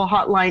 helpful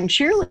hotline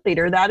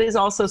cheerleader. That is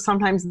also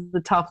sometimes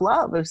the tough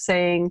love of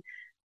saying,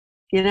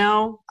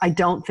 I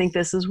don't think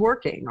this is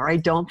working, or I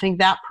don't think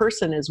that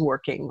person is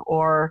working,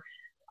 or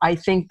I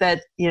think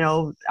that,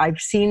 I've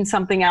seen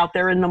something out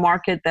there in the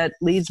market that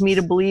leads me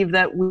to believe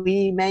that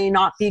we may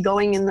not be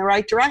going in the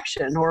right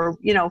direction, or,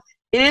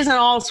 it isn't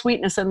all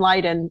sweetness and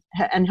light and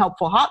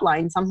helpful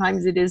hotline.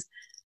 Sometimes it is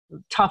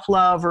tough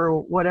love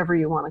or whatever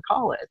you want to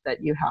call it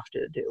that you have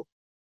to do.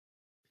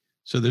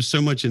 So there's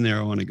so much in there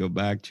I want to go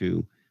back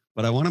to,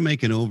 but I want to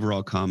make an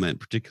overall comment,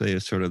 particularly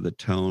as sort of the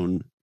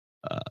tone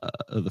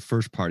of the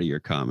first part of your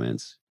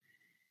comments,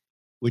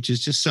 which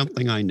is just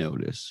something I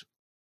notice.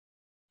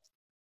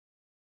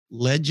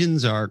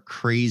 Legends are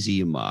crazy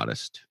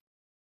immodest.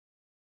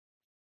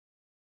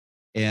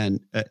 And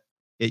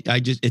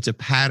it's a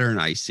pattern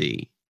I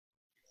see.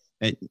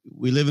 And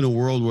we live in a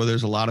world where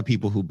there's a lot of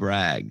people who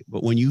brag,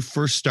 but when you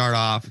first start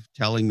off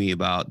telling me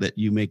about that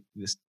you make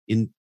this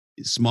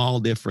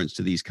small difference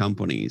to these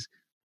companies,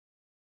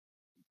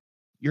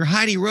 you're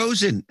Heidi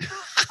Rosen.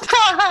 But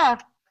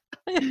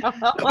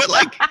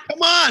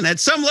come on,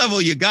 at some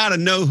level, you got to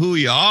know who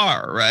you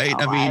are, right?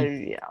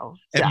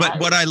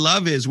 But what I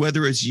love is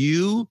whether it's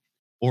you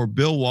or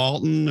Bill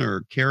Walton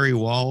or Kerry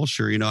Walsh,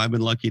 or, I've been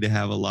lucky to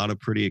have a lot of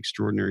pretty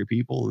extraordinary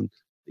people and,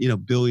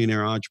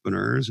 billionaire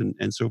entrepreneurs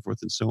and so forth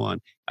and so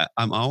on.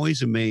 I'm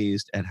always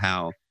amazed at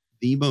how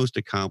the most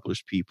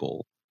accomplished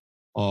people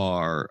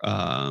are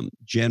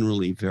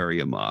generally very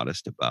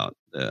immodest about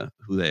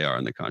who they are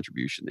and the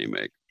contribution they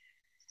make.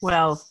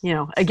 Well,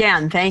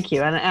 again, thank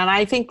you. And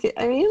I think,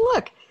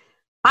 look,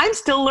 I'm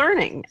still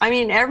learning. I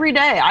mean, every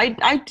day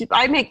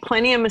I make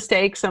plenty of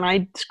mistakes and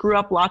I screw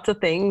up lots of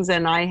things.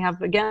 And I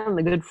have, again,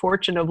 the good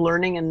fortune of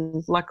learning.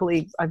 And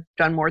luckily I've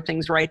done more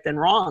things right than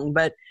wrong,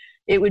 but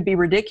it would be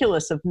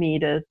ridiculous of me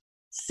to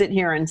sit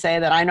here and say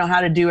that I know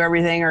how to do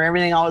everything or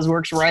everything always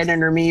works right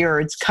under me or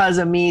it's 'cause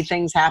of me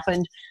things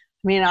happened.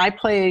 I mean, I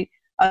play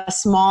a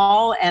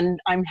small, and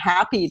I'm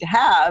happy to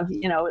have,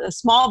 a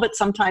small but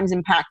sometimes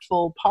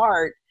impactful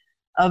part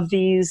of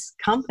these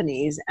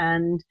companies.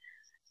 And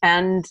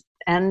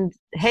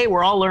hey,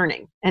 we're all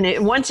learning.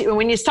 And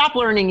when you stop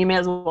learning, you may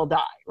as well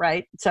die,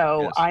 right?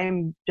 So Yes.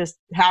 I'm just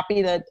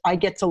happy that I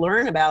get to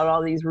learn about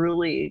all these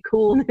really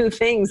cool new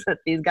things that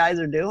these guys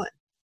are doing.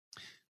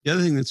 The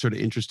other thing that's sort of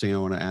interesting, I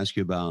want to ask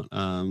you about.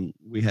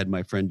 We had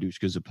my friend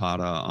Dushka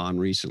Zapata on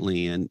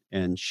recently,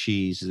 and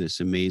she's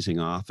this amazing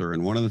author.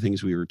 And one of the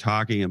things we were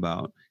talking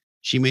about,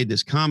 she made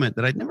this comment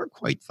that I'd never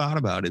quite thought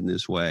about in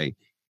this way.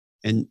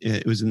 And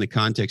it was in the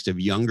context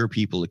of younger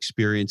people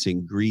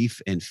experiencing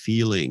grief and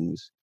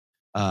feelings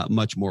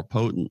much more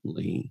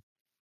potently.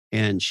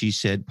 And she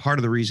said part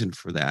of the reason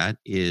for that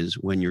is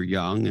when you're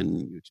young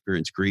and you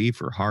experience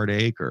grief or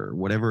heartache or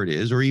whatever it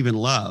is, or even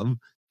love,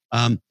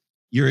 um,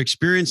 you're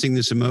experiencing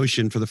this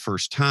emotion for the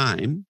first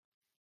time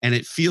and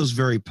it feels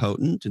very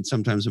potent. And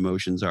sometimes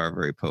emotions are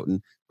very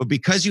potent. But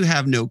because you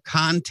have no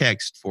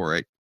context for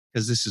it,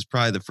 because this is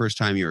probably the first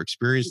time you're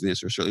experiencing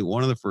this, or certainly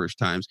one of the first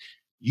times,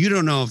 you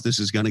don't know if this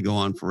is going to go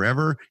on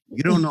forever.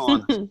 You don't know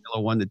on a scale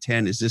of 1 to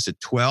 10, is this a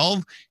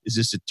 12? Is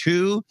this a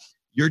 2?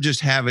 You're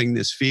just having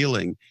this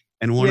feeling.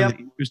 And one of the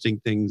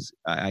interesting things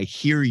I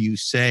hear you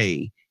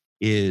say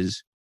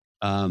is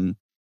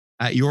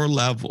at your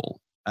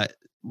level,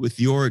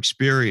 with your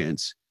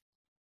experience,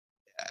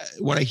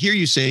 what I hear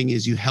you saying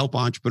is you help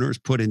entrepreneurs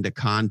put into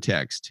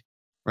context,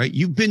 right?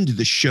 You've been to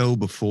the show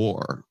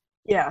before.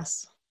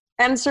 Yes.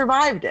 And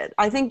survived it.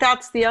 I think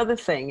that's the other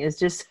thing is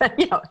just,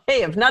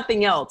 hey, if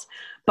nothing else,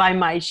 by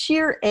my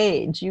sheer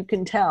age, you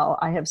can tell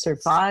I have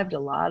survived a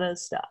lot of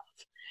stuff.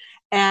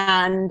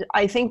 And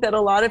I think that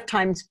a lot of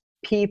times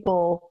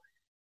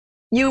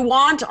you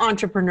want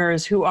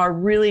entrepreneurs who are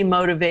really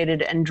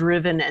motivated and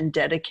driven and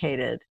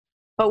dedicated.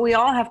 But we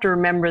all have to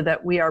remember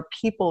that we are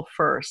people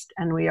first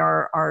and we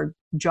are our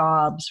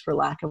jobs, for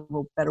lack of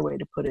a better way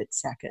to put it,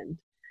 second.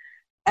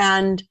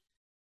 And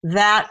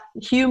that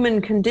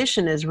human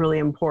condition is really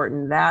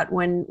important, that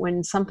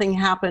when something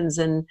happens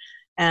and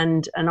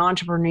an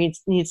entrepreneur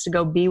needs to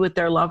go be with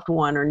their loved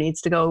one or needs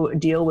to go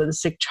deal with a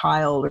sick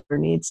child or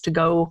needs to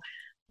go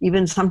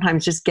even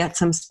sometimes just get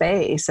some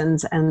space and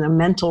a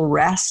mental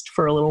rest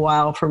for a little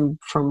while from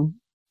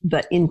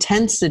the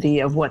intensity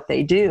of what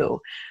they do.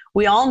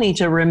 We all need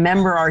to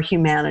remember our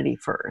humanity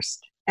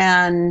first.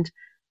 And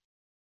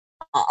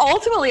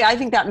ultimately, I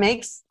think that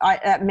makes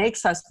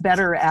us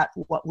better at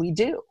what we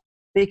do.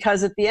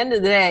 Because at the end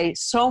of the day,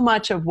 so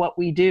much of what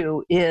we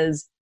do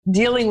is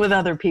dealing with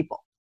other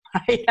people.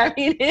 Right? I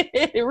mean,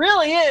 it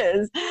really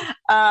is.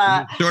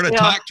 Sort of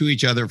talk to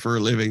each other for a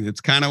living.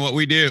 That's kind of what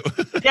we do.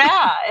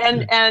 Yeah,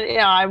 and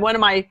I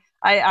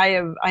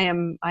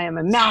am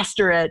a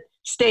master at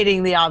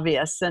stating the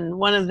obvious. And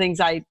one of the things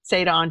I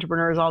say to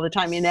entrepreneurs all the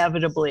time,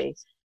 inevitably,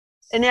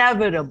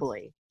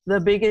 the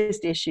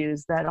biggest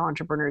issues that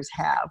entrepreneurs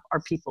have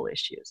are people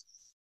issues.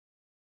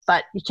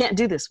 But you can't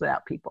do this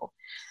without people.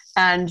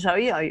 And so,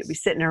 you'd be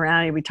sitting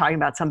around, you'd be talking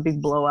about some big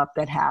blow up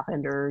that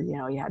happened, or,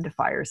 you had to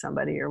fire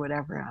somebody or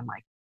whatever. And I'm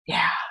like,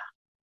 yeah,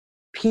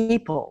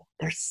 people,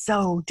 they're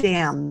so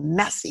damn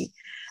messy.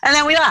 And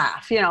then we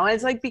laugh,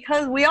 it's like,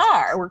 because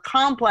we're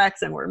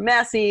complex and we're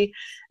messy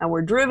and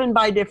we're driven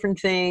by different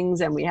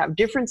things and we have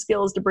different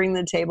skills to bring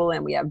to the table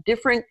and we have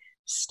different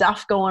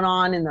stuff going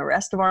on in the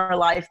rest of our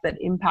life that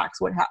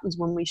impacts what happens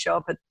when we show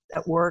up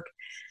at work.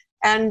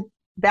 And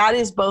that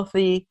is both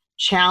the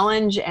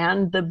challenge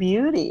and the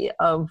beauty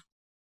of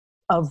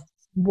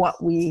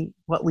what we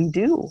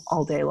do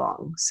all day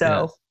long.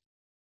 So,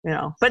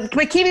 yes. But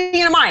keeping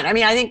in mind, I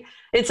mean, I think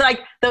it's like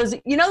those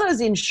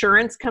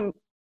insurance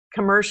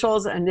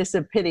commercials, and this is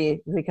a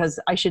pity because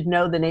I should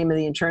know the name of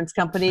the insurance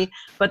company,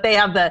 but they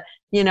have the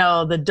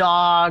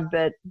dog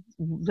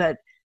that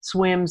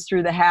swims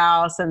through the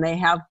house, and they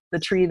have the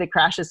tree that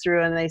crashes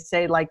through, and they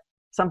say like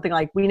something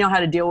like, we know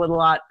how to deal with a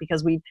lot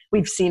because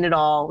we've seen it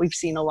all. We've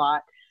seen a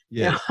lot.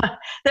 Yeah.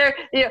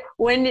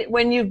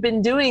 When you've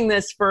been doing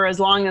this for as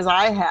long as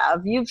I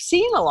have, you've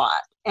seen a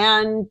lot.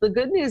 And the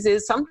good news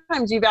is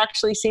sometimes you've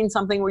actually seen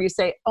something where you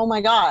say, oh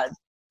my God,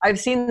 I've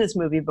seen this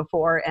movie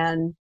before.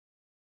 And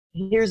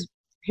here's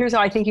how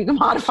I think you can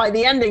modify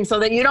the ending so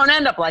that you don't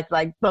end up like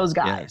those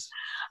guys.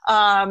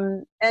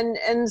 Yes.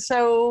 And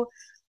so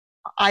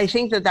I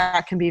think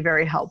that can be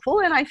very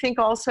helpful. And I think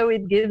also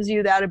it gives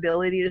you that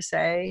ability to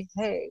say,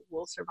 hey,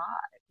 we'll survive.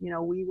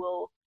 We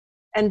will.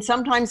 And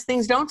sometimes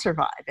things don't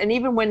survive. And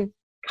even when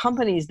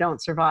companies don't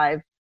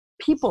survive,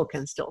 people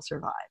can still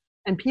survive.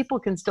 And people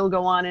can still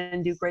go on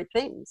and do great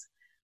things.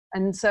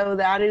 And so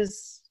that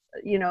is,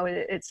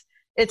 it's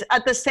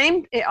at the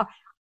same,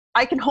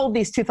 I can hold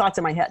these two thoughts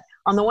in my head.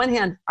 On the one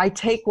hand, I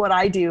take what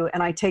I do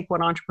and I take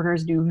what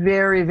entrepreneurs do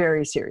very,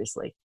 very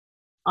seriously.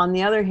 On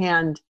the other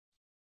hand,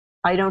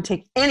 I don't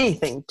take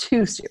anything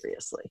too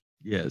seriously.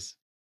 Yes.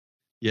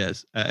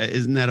 Yes.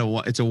 Isn't that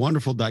it's a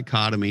wonderful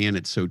dichotomy, and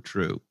it's so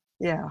true.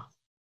 Yeah.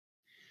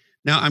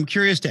 Now, I'm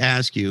curious to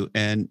ask you,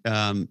 and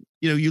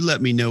you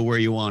let me know where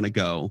you want to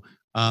go.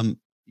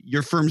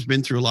 Your firm's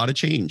been through a lot of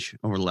change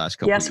over the last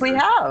couple of years. Yes, we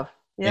have.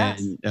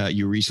 Yes. And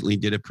you recently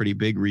did a pretty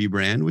big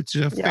rebrand, which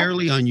is a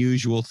fairly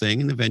unusual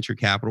thing in the venture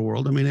capital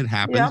world. I mean, it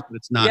happens, but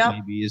it's not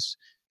maybe as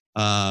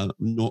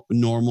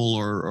normal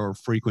or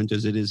frequent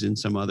as it is in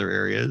some other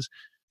areas.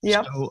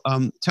 Yep. So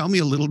tell me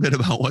a little bit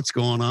about what's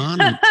going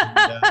on and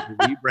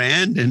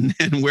rebrand and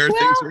where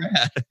things are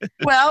at.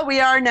 Well,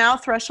 we are now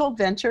Threshold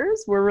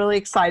Ventures. We're really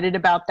excited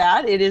about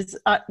that. It is,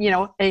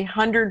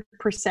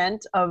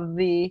 100% of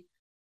the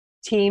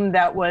team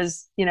that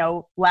was,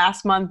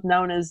 last month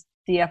known as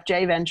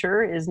DFJ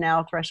Venture is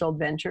now Threshold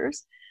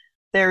Ventures.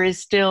 There is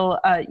still,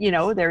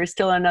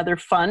 another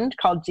fund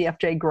called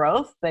DFJ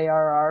Growth. They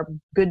are our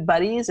good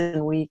buddies,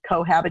 and we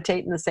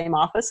cohabitate in the same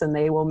office, and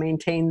they will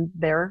maintain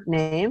their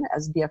name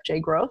as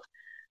DFJ Growth.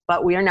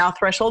 But we are now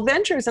Threshold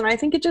Ventures, and I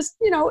think it just,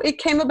 it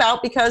came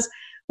about because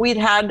we'd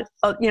had,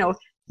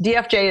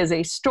 DFJ is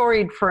a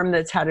storied firm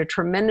that's had a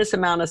tremendous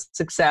amount of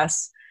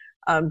success.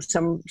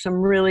 Some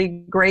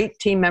really great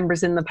team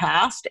members in the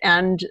past,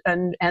 and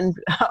a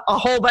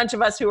whole bunch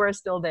of us who are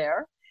still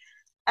there.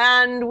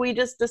 And we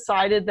just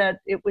decided that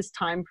it was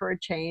time for a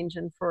change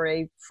and for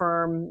a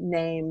firm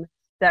name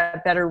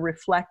that better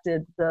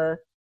reflected the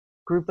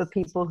group of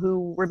people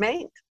who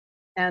remained.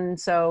 And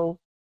so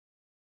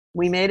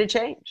we made a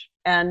change.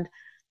 And,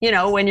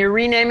 when you're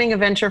renaming a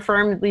venture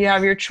firm, you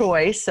have your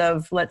choice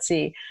of, let's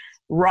see,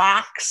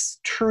 rocks,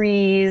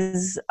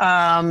 trees,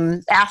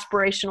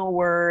 aspirational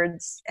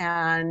words,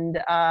 and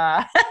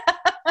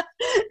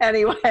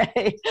anyway,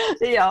 I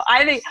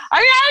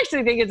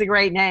actually think it's a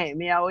great name.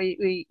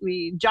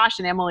 We Josh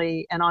and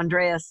Emily and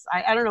Andreas,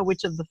 I don't know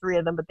which of the three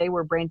of them, but they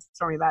were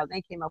brainstorming about it. And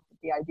they came up with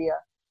the idea,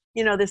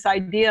 this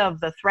idea of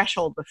the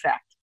threshold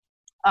effect.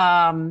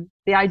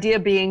 The idea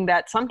being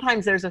that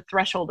sometimes there's a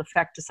threshold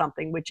effect to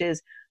something, which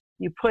is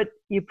you put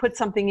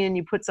something in,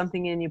 you put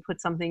something in, you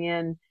put something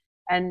in,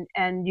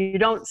 and you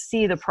don't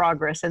see the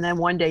progress, and then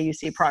one day you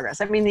see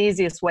progress. I mean, the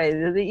easiest way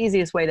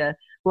to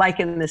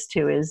liken this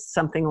to is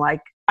something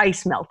like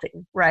ice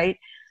melting, right?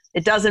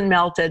 It doesn't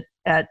melt at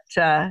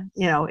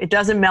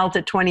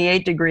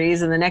 28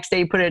 degrees, and the next day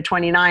you put it at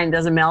 29, it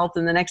doesn't melt,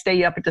 and the next day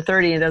you up it to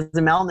 30, it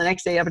doesn't melt, and the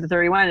next day you up it to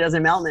 31, it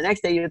doesn't melt, and the next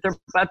day you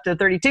up to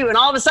 32, and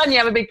all of a sudden you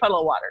have a big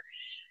puddle of water.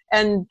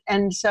 And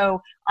so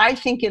I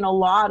think in a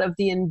lot of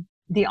the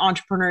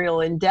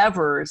entrepreneurial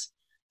endeavors,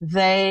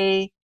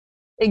 they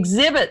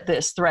exhibit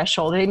this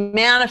threshold, they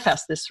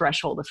manifest this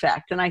threshold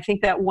effect. And I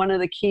think that one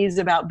of the keys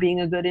about being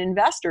a good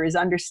investor is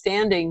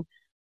understanding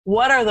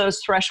what are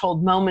those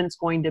threshold moments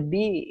going to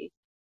be,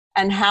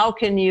 and how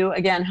can you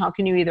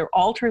either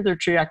alter the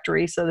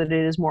trajectory so that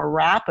it is more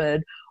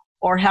rapid,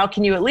 or how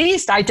can you at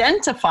least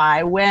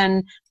identify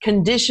when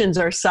conditions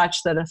are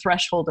such that a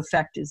threshold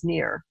effect is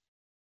near.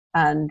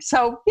 And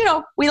so,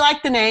 we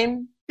like the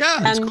name.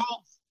 Yeah, it's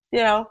cool.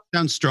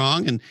 Sounds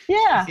strong, and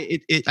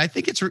I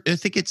think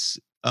it's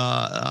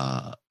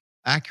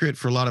accurate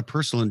for a lot of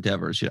personal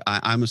endeavors.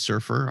 I'm a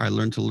surfer. I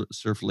learned to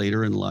surf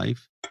later in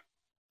life,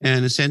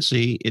 and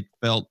essentially, it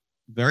felt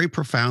very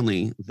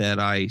profoundly that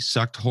I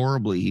sucked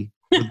horribly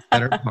for the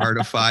better part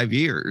of 5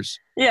 years.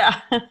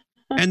 Yeah.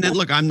 And then,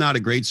 look, I'm not a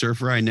great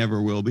surfer. I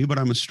never will be, but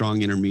I'm a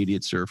strong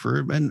intermediate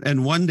surfer.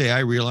 And one day I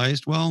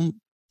realized, well,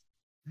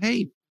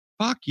 hey,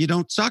 fuck, you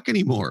don't suck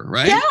anymore,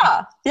 right?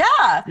 Yeah,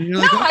 yeah.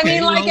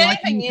 Anything, I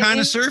can kind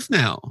of surf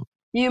now.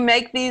 You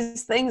make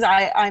these things.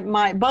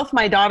 Both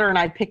my daughter and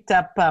I picked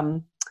up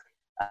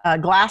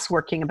glass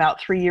working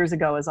about 3 years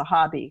ago as a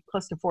hobby,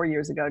 close to 4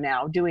 years ago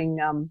now, doing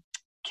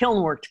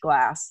kiln worked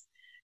glass.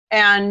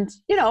 And,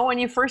 when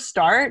you first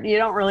start, you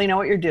don't really know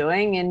what you're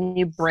doing, and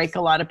you break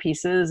a lot of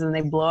pieces and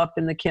they blow up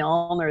in the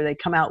kiln, or they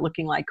come out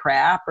looking like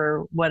crap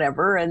or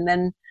whatever. And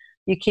then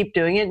you keep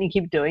doing it and you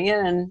keep doing it.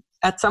 And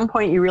at some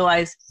point you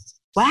realize,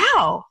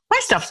 wow, my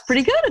stuff's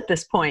pretty good at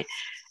this point.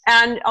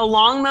 And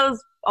along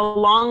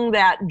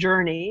that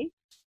journey,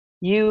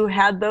 you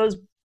had those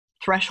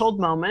threshold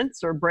moments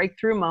or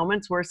breakthrough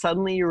moments where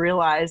suddenly you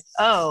realized,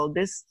 oh,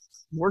 this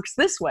works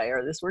this way,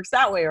 or this works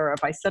that way, or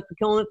if I set the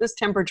kiln at this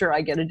temperature,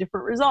 I get a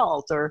different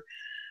result, or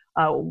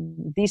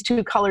these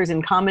two colors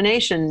in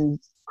combination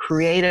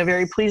create a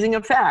very pleasing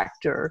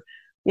effect, or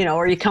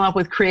you come up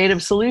with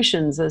creative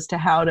solutions as to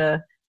how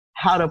to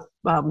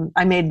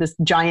I made this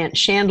giant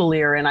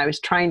chandelier, and I was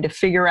trying to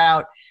figure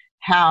out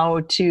how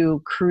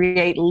to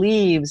create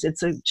leaves.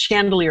 It's a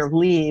chandelier of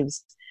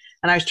leaves.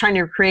 And I was trying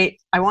to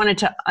I wanted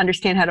to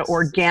understand how to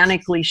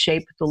organically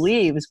shape the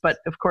leaves. But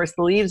of course,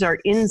 the leaves are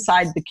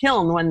inside the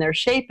kiln when they're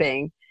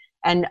shaping,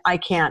 and I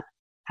can't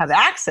have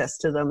access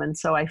to them. And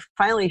so I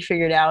finally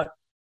figured out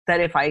that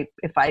if I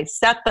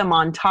set them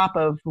on top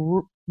of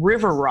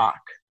river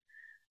rock,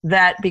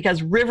 that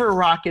because river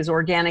rock is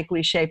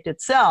organically shaped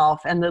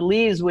itself and the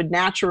leaves would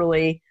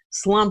naturally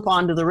slump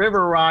onto the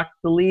river rock,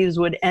 the leaves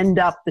would end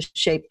up the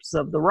shapes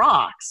of the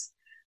rocks,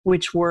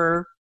 which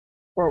were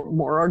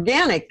more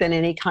organic than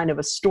any kind of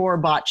a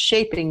store-bought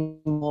shaping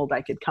mold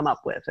I could come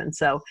up with. And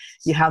so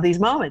you have these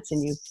moments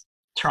and you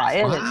try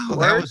it.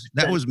 Wow,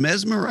 that was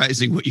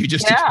mesmerizing what you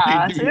just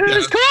explained. Yeah, it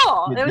was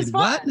cool. It was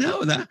fun. What?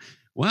 No,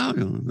 wow,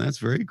 that's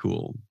very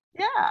cool.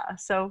 Yeah,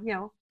 so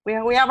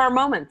we have our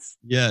moments.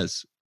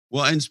 Yes.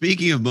 Well, and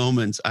speaking of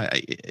moments,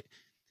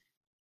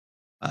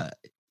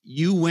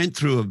 you went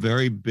through a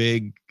very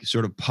big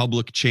sort of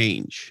public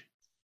change.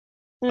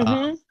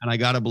 And I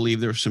got to believe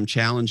there were some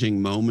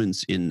challenging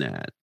moments in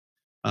that.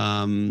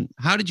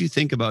 How did you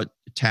think about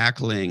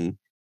tackling,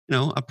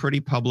 a pretty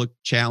public,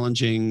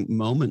 challenging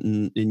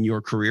moment in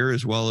your career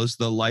as well as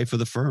the life of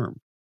the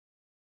firm?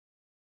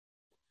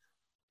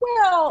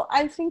 Well,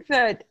 I think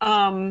that,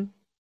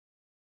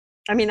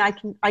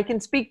 I can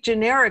speak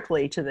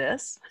generically to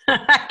this.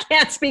 I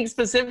can't speak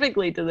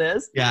specifically to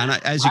this. Yeah,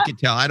 and as you can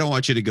tell, I don't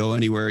want you to go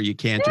anywhere you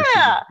can't or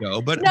can't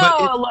go. But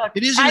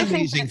it is an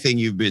amazing thing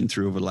you've been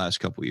through over the last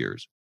couple of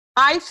years.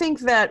 I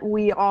think that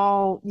we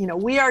all,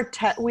 we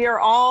are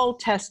all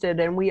tested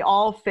and we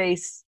all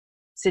face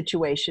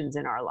situations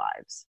in our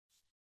lives.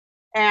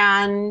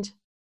 And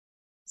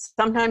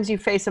sometimes you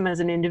face them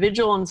as an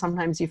individual and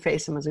sometimes you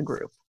face them as a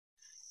group.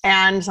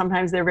 And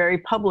sometimes they're very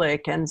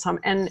public and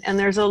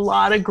there's a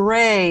lot of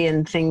gray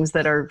in things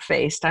that are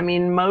faced. I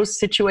mean, most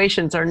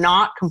situations are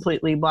not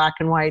completely black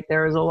and white.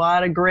 There's a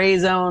lot of gray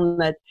zone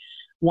that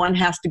one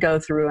has to go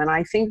through. And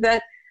I think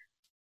that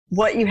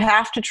what you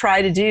have to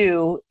try to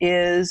do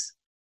is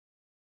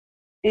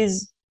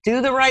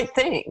do the right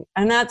thing.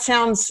 And that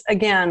sounds,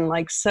 again,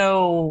 like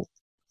so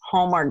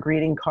Hallmark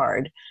greeting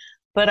card.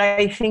 But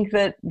I think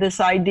that this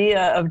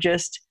idea of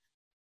just,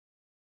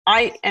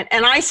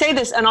 I say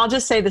this, and I'll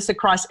just say this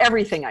across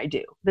everything I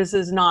do. This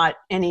is not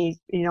any,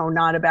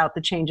 not about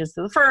the changes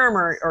to the firm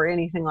or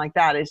anything like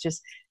that. It's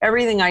just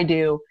everything I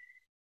do.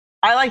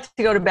 I like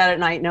to go to bed at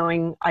night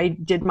knowing I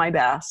did my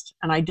best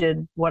and I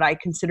did what I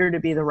consider to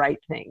be the right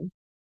thing.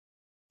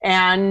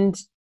 And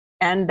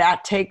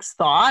that takes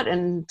thought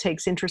and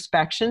takes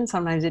introspection.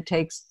 Sometimes it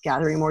takes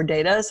gathering more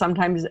data.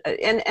 Sometimes,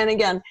 and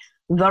again,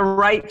 the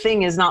right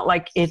thing is not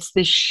like it's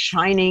this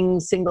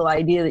shining single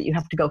idea that you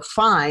have to go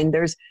find.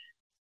 There's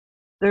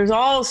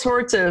all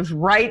sorts of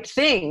right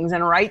things,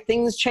 and right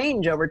things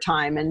change over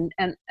time.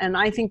 And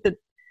I think that,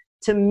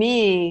 to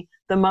me,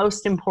 the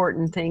most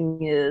important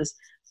thing is,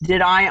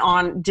 did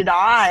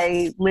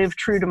I live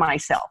true to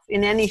myself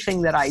in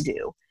anything that I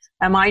do?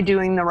 Am I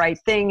doing the right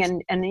thing?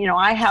 And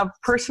I have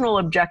personal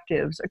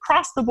objectives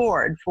across the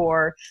board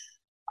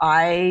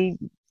I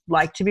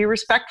like to be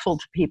respectful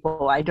to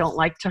people. I don't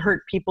like to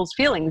hurt people's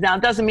feelings. Now,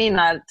 it doesn't mean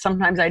that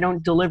sometimes I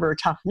don't deliver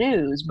tough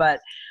news, but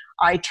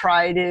I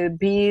try to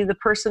be the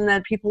person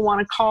that people want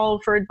to call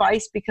for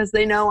advice because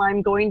they know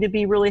I'm going to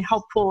be really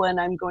helpful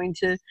and I'm going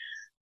to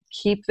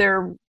keep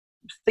their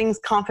things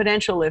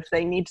confidential if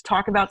they need to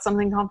talk about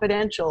something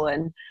confidential.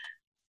 And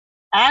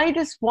I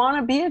just want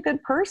to be a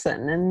good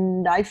person,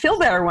 and I feel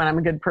better when I'm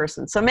a good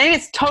person. So maybe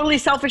it's a totally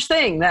selfish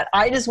thing that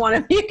I just want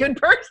to be a good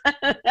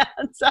person.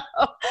 So,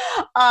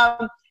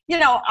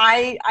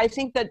 I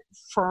think that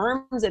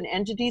firms and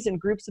entities and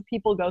groups of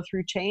people go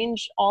through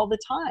change all the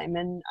time.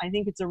 And I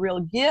think it's a real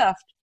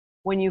gift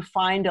when you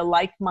find a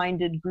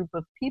like-minded group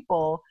of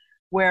people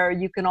where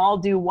you can all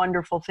do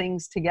wonderful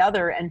things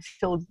together and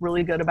feel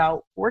really good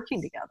about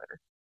working together.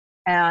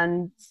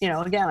 And,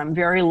 again, I'm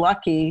very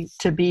lucky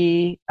to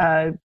be,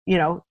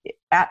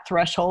 at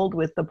Threshold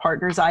with the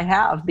partners I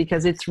have,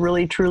 because it's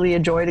really, truly a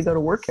joy to go to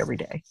work every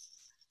day.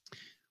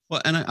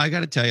 Well, and I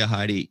got to tell you,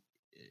 Heidi,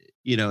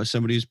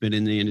 somebody who's been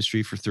in the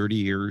industry for 30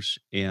 years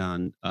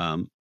and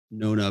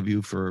known of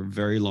you for a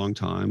very long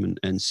time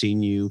and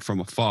seen you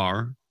from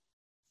afar,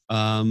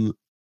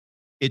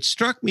 it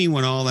struck me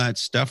when all that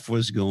stuff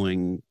was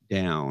going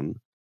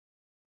down.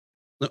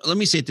 Let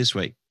me say it this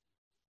way.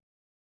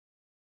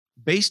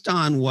 Based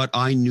on what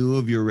I knew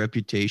of your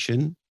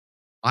reputation,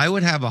 I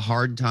would have a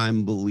hard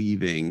time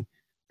believing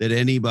that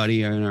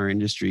anybody in our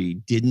industry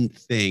didn't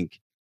think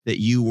that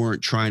you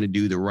weren't trying to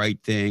do the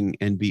right thing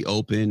and be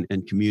open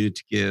and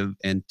communicative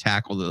and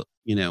tackle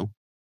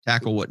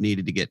what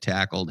needed to get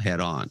tackled head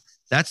on.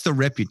 That's the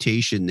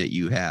reputation that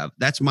you have.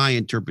 That's my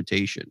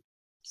interpretation.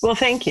 Well,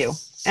 thank you.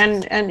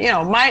 And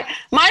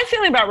my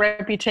feeling about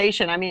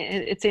reputation, I mean,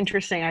 it's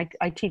interesting.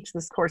 I teach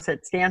this course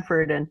at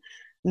Stanford, and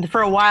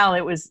for a while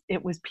it was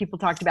people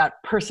talked about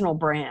personal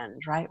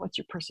brand, right? What's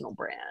your personal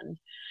brand?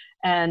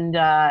 And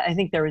I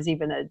think there was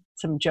even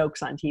some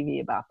jokes on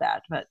TV about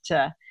that. But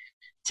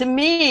to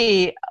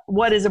me,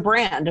 what is a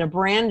brand? A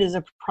brand is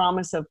a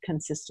promise of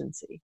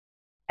consistency.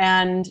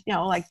 And,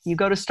 like you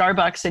go to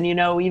Starbucks and,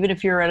 even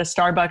if you're at a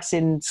Starbucks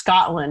in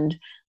Scotland,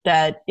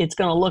 that it's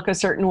going to look a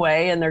certain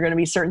way and there are going to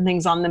be certain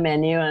things on the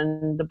menu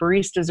and the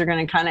baristas are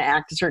going to kind of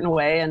act a certain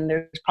way. And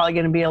there's probably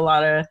going to be a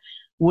lot of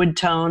wood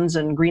tones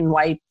and green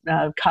white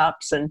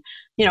cups. And,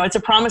 it's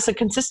a promise of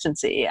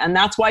consistency. And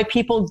that's why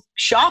people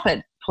shop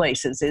at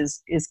places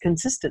is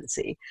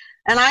consistency.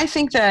 And I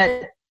think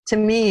that, to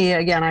me,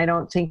 again, I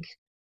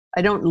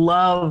don't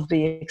love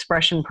the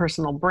expression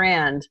personal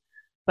brand,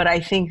 but I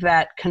think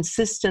that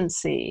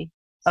consistency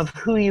of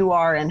who you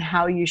are and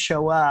how you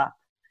show up,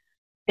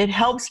 it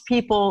helps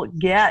people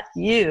get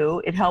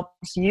you. It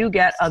helps you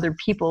get other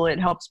people. It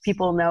helps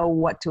people know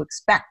what to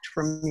expect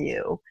from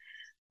you.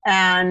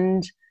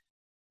 And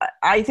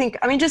I think,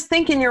 just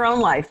think in your own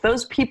life,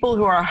 those people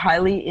who are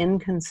highly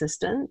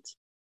inconsistent,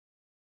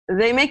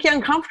 they make you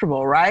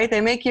uncomfortable, right?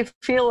 They make you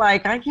feel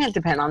like, I can't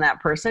depend on that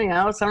person.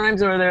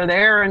 Sometimes they're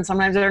there and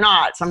sometimes they're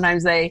not.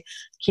 Sometimes they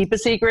keep a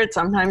secret.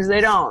 Sometimes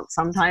they don't.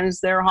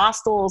 Sometimes they're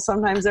hostile.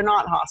 Sometimes they're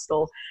not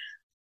hostile.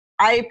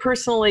 I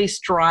personally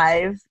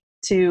strive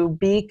to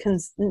be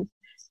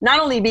not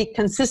only be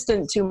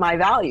consistent to my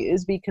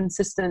values, be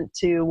consistent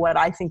to what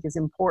I think is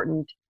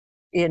important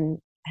in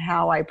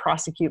how I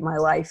prosecute my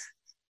life.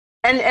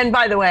 And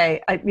by the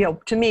way,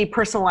 to me,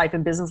 personal life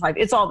and business life,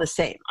 it's all the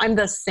same. I'm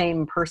the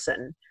same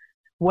person,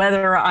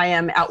 whether I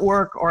am at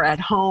work or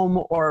at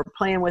home or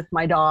playing with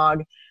my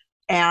dog,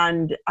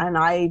 and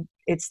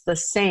it's the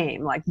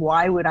same. Like,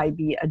 why would I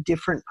be a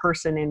different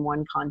person in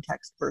one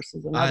context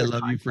versus another? I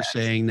love you for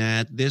saying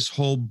that. This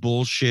whole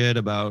bullshit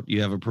about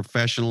you have a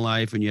professional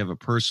life and you have a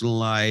personal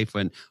life,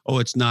 and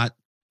it's not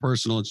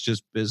personal, it's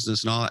just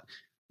business and all that.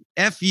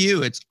 F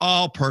you, it's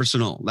all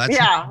personal.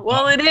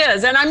 Well, it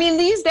is. And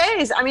these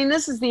days,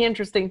 this is the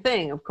interesting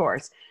thing, of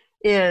course,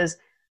 is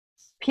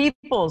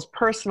people's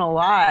personal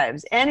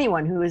lives.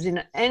 Anyone who is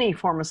in any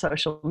form of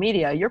social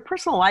media, your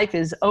personal life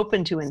is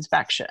open to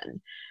inspection.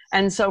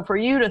 And so for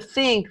you to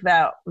think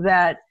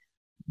that,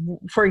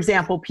 for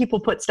example, people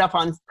put stuff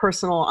on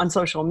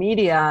social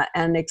media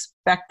and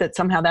expect that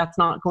somehow that's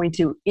not going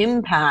to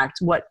impact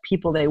what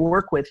people they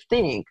work with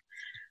think,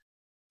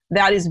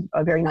 that is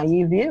a very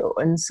naive view.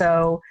 And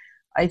so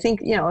I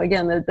think,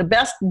 again,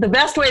 the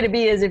best way to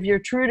be is if you're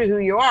true to who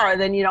you are,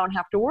 then you don't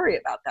have to worry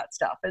about that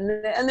stuff. And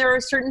there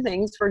are certain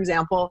things, for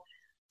example,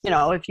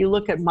 if you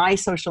look at my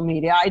social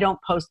media, I don't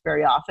post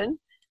very often.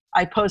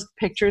 I post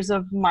pictures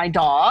of my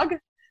dog,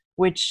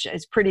 which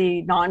is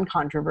pretty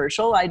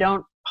non-controversial. I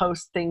don't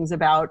post things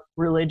about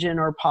religion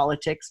or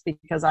politics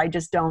because I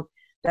just don't,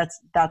 that's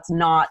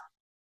not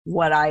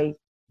what I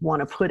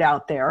want to put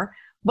out there.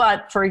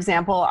 But for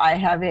example, I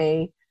have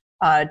a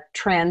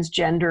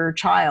transgender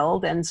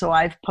child, and so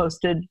I've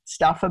posted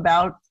stuff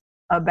about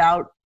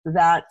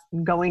that,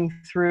 going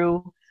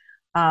through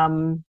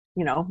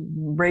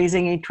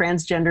raising a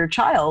transgender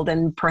child.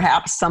 And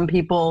perhaps some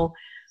people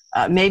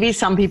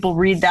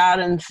read that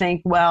and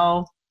think,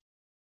 well,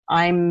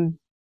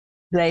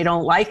 they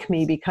don't like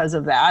me because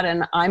of that,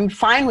 and I'm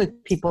fine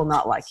with people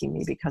not liking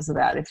me because of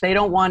that. If they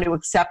don't want to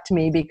accept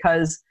me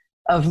because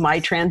of my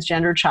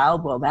transgender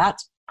child, well,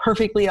 that's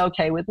perfectly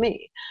okay with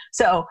me.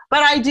 So,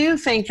 but I do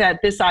think that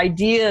this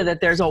idea that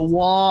there's a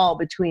wall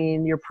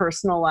between your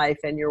personal life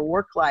and your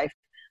work life,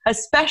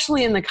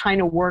 especially in the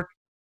kind of work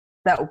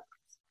that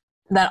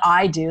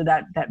I do,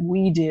 that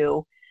we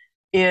do,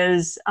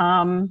 is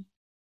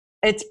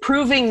it's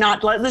proving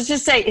not, let's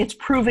just say it's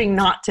proving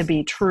not to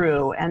be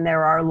true. And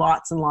there are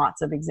lots and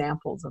lots of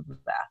examples of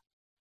that.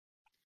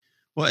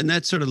 Well, and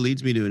that sort of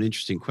leads me to an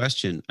interesting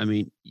question.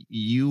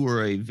 You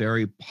were a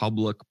very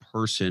public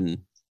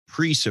person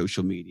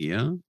pre-social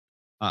media.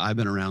 I've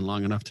been around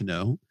long enough to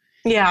know.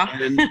 Yeah.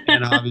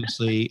 And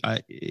obviously,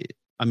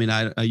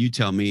 you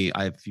tell me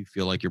if you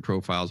feel like your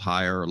profile is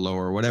higher or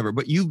lower or whatever,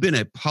 but you've been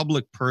a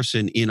public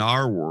person in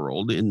our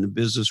world, in the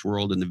business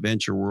world, in the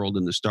venture world,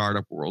 in the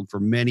startup world for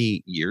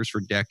many years,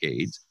 for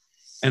decades.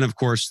 And of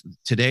course,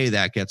 today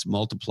that gets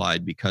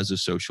multiplied because of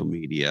social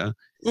media.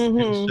 Mm-hmm.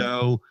 And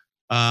so,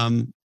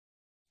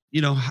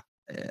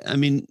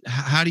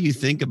 how do you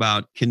think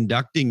about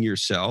conducting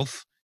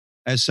yourself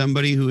as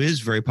somebody who is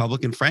very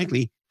public and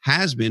frankly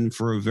has been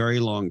for a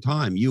very long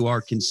time? You are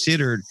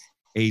considered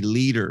a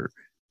leader.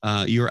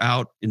 You're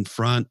out in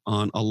front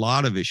on a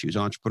lot of issues,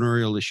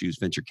 entrepreneurial issues,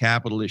 venture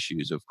capital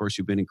issues. Of course,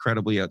 you've been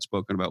incredibly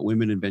outspoken about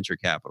women in venture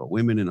capital,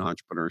 women in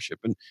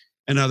entrepreneurship,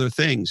 and other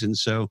things. And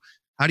so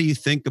how do you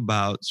think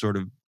about sort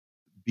of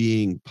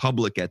being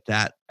public at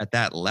that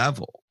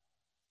level?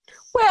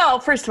 Well,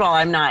 first of all,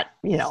 I'm not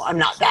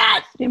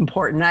that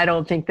important. I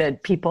don't think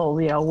that people,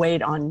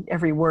 wait on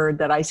every word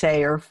that I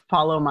say or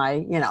follow my,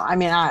 I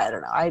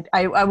don't know.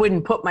 I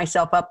wouldn't put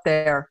myself up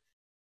there.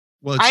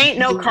 Well, I ain't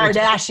no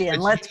Kardashian.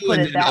 Let's put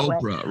it that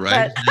Oprah, way.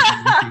 Right?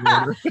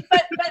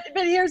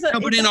 But here's a.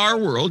 No, but in our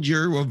world,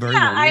 you're a very.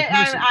 Yeah,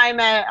 I'm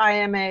the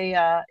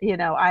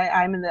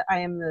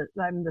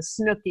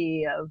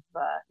Snooki of.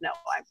 No,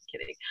 I'm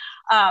kidding.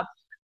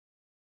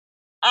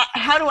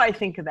 How do I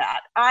think of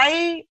that?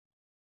 I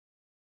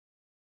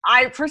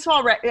first of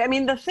all,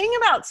 the thing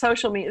about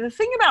social media, the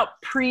thing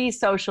about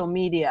pre-social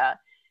media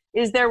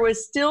is there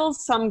was still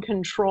some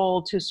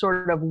control to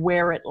sort of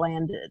where it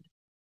landed.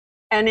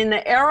 And in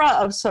the era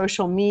of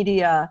social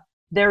media,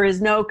 there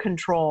is no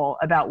control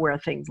about where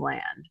things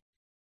land.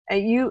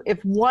 And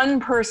if one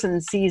person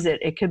sees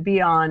it, it could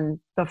be on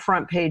the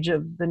front page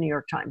of the New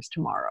York Times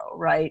tomorrow,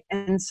 right?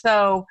 And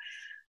so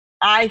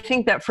I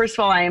think that, first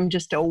of all, I am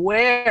just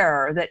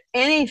aware that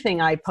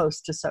anything I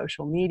post to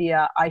social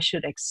media, I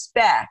should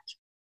expect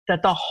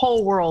that the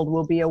whole world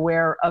will be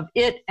aware of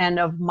it and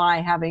of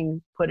my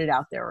having put it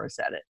out there or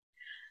said it.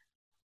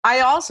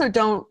 I also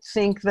don't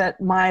think that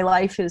my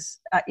life is,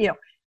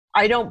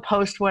 I don't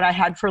post what I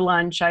had for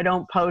lunch. I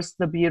don't post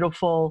the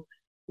beautiful,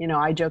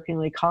 I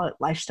jokingly call it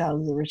lifestyle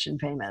of the rich and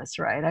famous,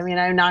 right? I mean,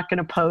 I'm not going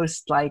to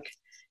post like,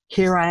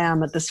 here I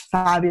am at this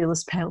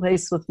fabulous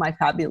place with my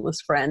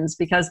fabulous friends,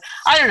 because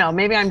I don't know,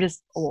 maybe I'm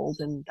just old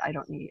and I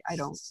don't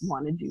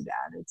want to do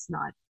that.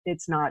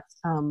 It's not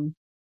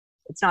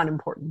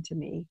important to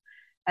me.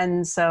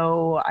 And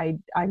so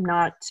I'm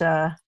not,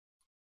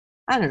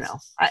 I don't know.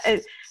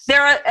 And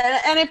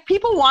if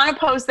people want to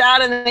post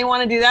that and they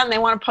want to do that and they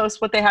want to post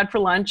what they had for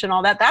lunch and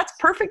all that, that's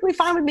perfectly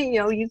fine with me.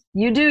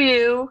 You do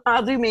you,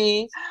 I'll do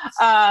me.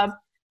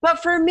 But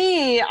for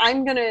me,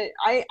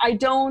 I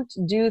don't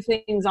do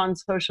things on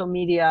social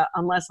media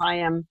unless I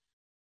am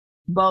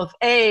both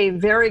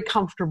very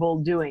comfortable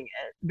doing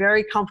it,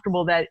 very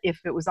comfortable that if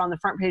it was on the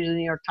front page of the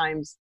New York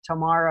Times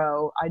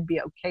tomorrow, I'd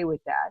be okay with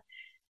that.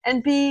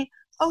 And B,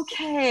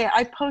 okay,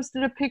 I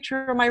posted a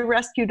picture of my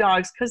rescue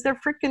dogs because they're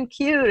freaking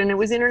cute and it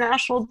was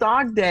International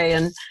Dog Day.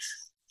 And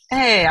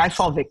hey, I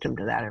fall victim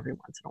to that every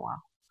once in a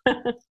while.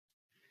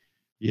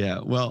 Yeah,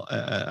 well,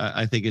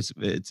 I think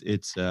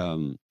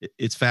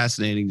it's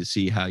fascinating to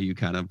see how you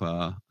kind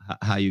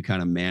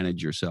of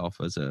manage yourself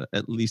as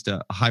at least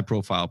a high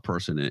profile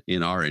person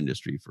in our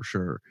industry, for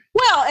sure.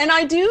 Well, and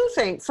I do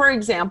think, for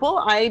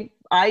example, I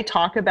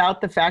talk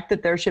about the fact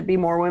that there should be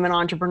more women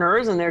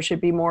entrepreneurs and there should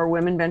be more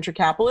women venture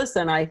capitalists,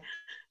 and I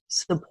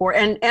support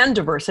and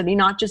diversity,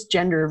 not just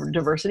gender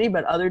diversity,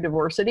 but other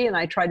diversity, and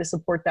I try to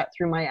support that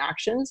through my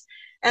actions.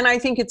 And I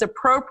think it's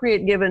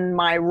appropriate, given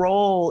my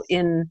role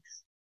in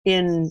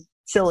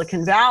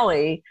Silicon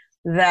Valley,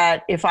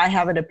 that if I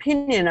have an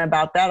opinion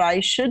about that,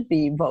 I should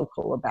be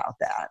vocal about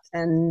that.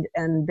 And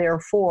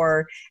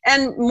therefore,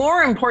 and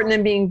more important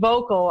than being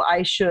vocal,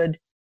 I should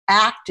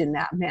act in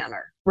that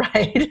manner,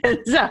 right? And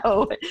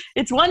so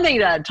it's one thing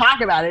to talk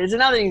about it, it's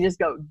another thing to just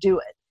go do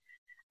it.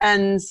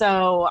 And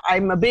so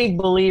I'm a big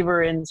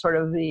believer in sort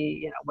of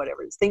the,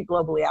 whatever it is, think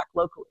globally, act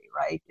locally,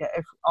 right?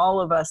 If all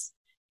of us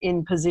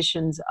in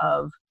positions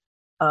of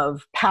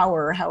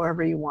power,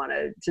 however you want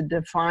to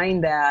define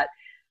that,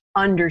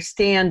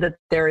 understand that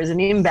there is an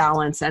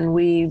imbalance, and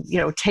we,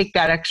 take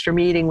that extra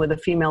meeting with a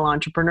female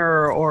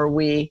entrepreneur, or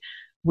we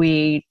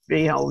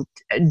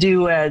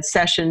do a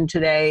session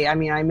today. I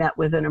mean, I met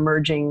with an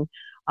emerging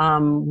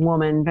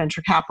woman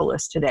venture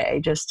capitalist today,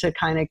 just to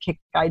kind of kick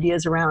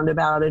ideas around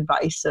about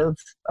advice of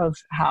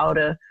how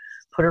to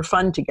put her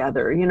fund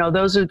together.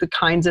 Those are the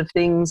kinds of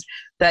things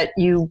that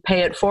you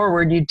pay it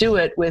forward. You do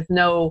it with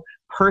no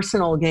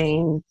personal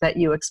gain that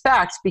you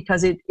expect,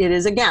 because it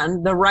is,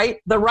 again, the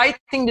right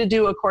thing to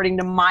do according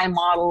to my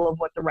model of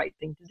what the right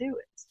thing to do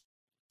is.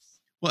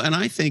 Well, and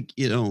I think,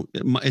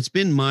 it's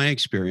been my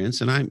experience,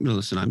 and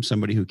I'm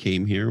somebody who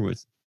came here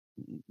with,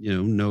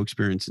 no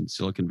experience in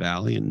Silicon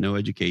Valley and no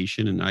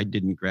education, and I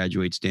didn't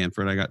graduate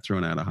Stanford. I got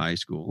thrown out of high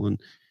school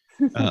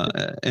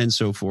and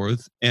so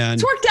forth. And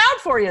it's worked out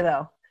for you,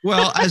 though.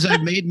 Well, as I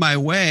made my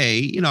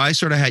way, I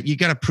sort of you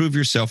got to prove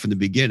yourself in the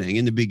beginning.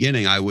 In the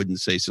beginning, I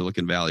wouldn't say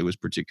Silicon Valley was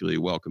particularly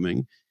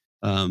welcoming.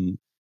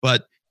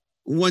 But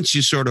once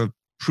you sort of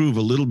prove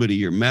a little bit of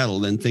your mettle,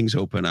 then things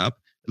open up.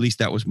 At least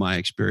that was my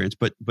experience.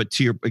 But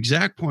to your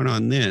exact point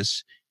on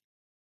this,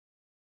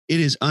 it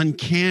is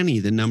uncanny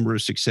the number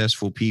of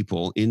successful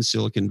people in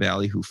Silicon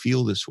Valley who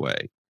feel this way.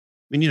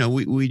 I mean,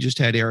 we just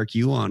had Eric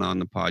Yuan on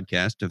the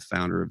podcast, the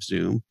founder of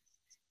Zoom.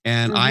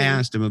 And I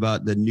asked him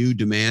about the new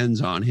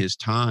demands on his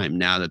time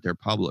now that they're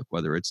public,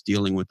 whether it's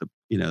dealing with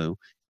the,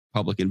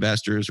 public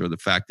investors, or the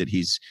fact that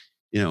he's,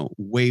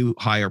 way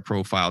higher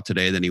profile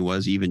today than he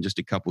was even just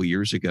a couple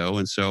years ago.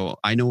 And so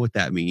I know what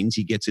that means.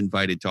 He gets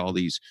invited to all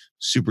these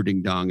super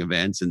ding dong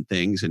events and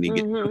things, and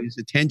his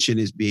attention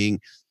is being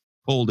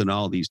pulled in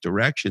all these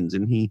directions.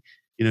 And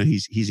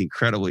he's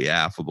incredibly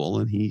affable.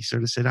 And he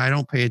sort of said, I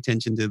don't pay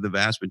attention to the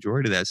vast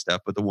majority of that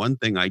stuff, but the one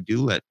thing I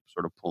do let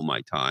sort of pull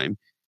my time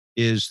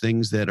is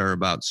things that are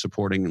about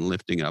supporting and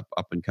lifting up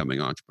and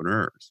coming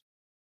entrepreneurs.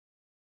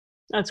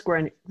 That's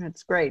great.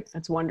 That's great.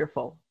 That's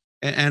wonderful.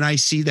 And I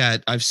see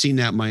that. I've seen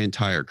that my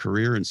entire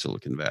career in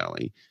Silicon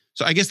Valley.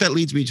 So I guess that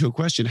leads me to a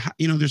question.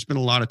 There's been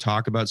a lot of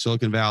talk about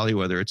Silicon Valley,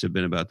 whether it's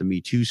been about the Me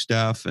Too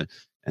stuff and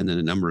then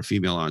a number of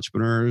female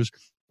entrepreneurs,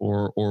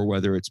 or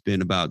whether it's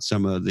been about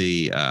some of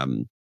the,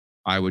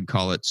 I would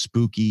call it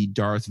spooky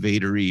Darth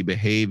Vader-y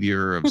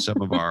behavior of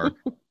some of our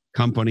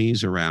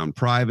companies around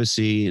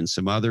privacy and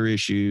some other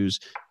issues,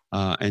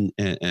 and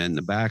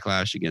the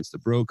backlash against the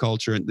bro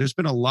culture. And there's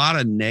been a lot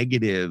of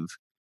negative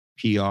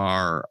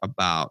PR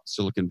about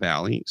Silicon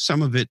Valley.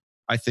 Some of it,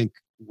 I think,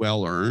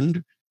 well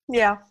earned.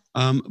 Yeah.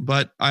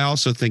 But I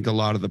also think a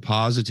lot of the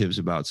positives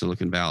about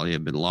Silicon Valley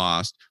have been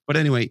lost. But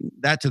anyway,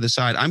 that to the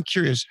side, I'm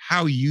curious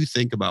how you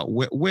think about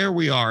where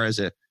we are as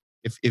a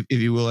if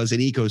you will, as an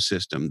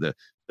ecosystem,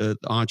 the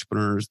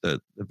entrepreneurs, the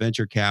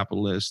venture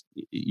capitalists.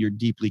 You're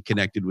deeply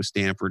connected with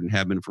Stanford and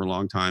have been for a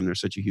long time. They're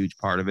such a huge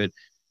part of it.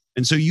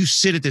 And so you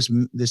sit at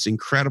this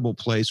incredible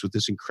place with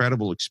this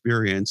incredible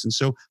experience. And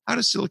so how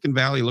does Silicon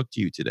Valley look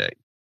to you today?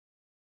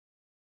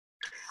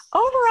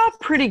 Overall,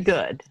 pretty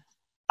good.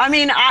 I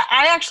mean,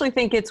 I actually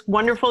think it's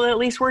wonderful that at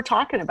least we're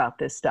talking about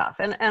this stuff.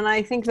 And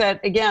I think that,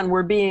 again,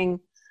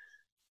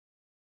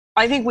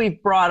 I think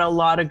we've brought a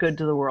lot of good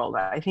to the world.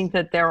 I think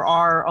that there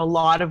are a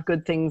lot of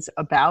good things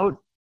about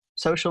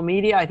social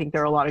media. I think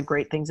there are a lot of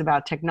great things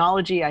about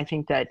technology. I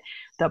think that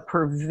the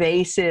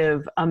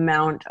pervasive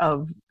amount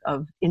of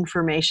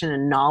information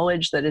and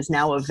knowledge that is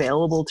now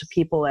available to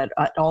people at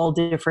all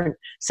different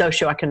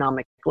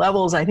socioeconomic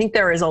levels, I think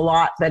there is a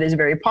lot that is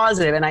very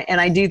positive. And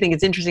I do think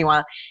it's interesting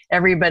while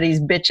everybody's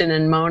bitching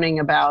and moaning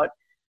about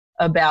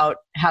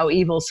how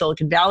evil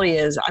Silicon Valley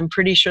is, I'm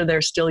pretty sure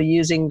they're still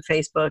using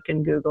Facebook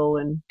and Google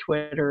and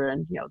Twitter,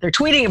 and they're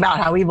tweeting about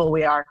how evil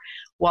we are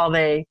while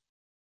they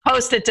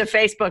post it to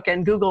Facebook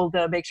and Google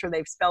to make sure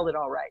they've spelled it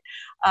all right.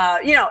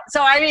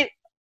 So I mean,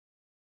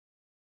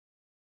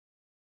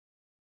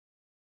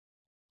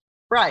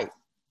 right.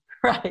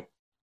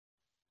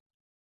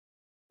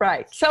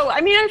 So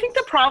I mean, I think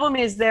the problem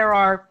is there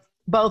are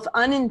both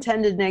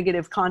unintended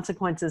negative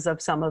consequences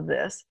of some of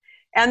this,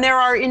 and there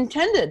are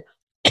intended.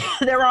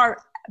 There are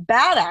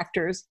bad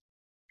actors,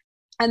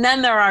 and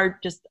then there are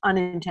just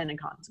unintended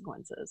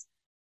consequences.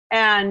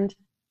 And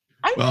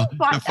I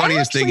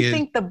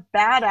think the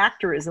bad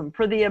actorism,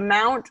 for the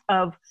amount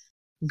of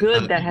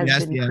good that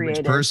has been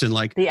created,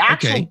 the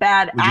actual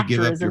bad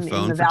actorism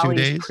in the Valley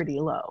is pretty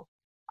low.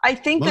 I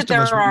think that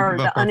there are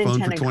the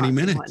unintended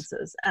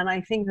consequences. And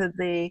I think that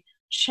the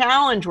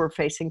challenge we're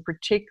facing,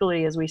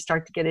 particularly as we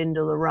start to get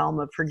into the realm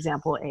of, for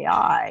example,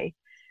 AI,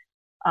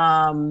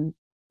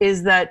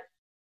 is that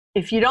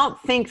if you don't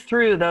think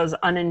through those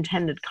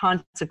unintended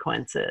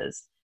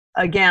consequences,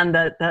 again,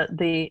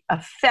 the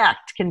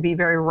effect can be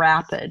very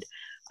rapid.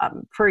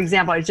 For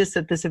example, I was just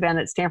at this event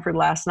at Stanford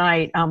last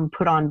night,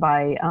 put on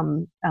by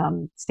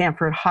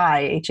Stanford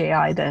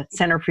HAI, the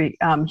Center for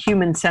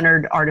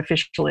Human-Centered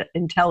Artificial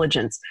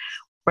Intelligence,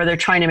 where they're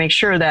trying to make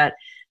sure that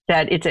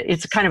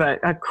it's kind of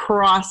a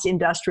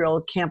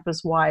cross-industrial,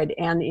 campus-wide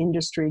and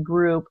industry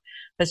group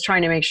that's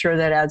trying to make sure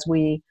that as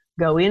we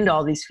go into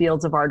all these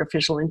fields of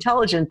artificial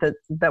intelligence,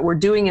 that we're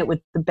doing it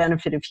with the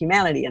benefit of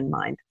humanity in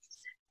mind.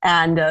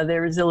 And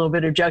there is a little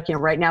bit of joking.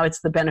 Right now,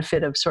 it's the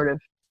benefit of sort of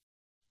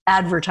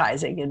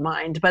advertising in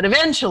mind, but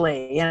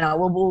eventually,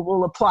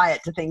 we'll apply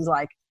it to things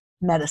like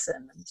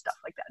medicine and stuff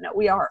like that. No,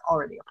 we are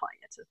already applying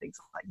it to things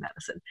like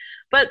medicine.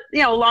 But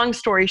long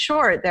story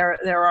short, there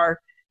are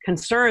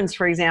concerns.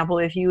 For example,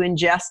 if you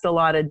ingest a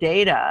lot of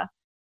data,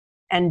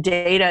 and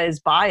data is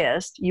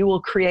biased, you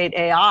will create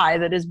AI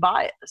that is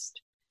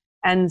biased.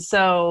 And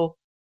so,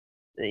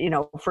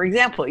 for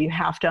example, you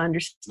have to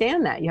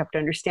understand that. You have to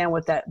understand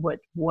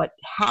what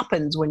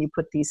happens when you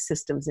put these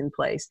systems in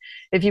place.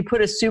 If you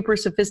put a super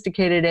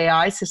sophisticated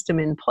AI system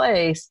in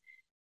place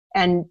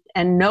and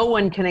no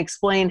one can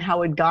explain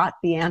how it got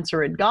the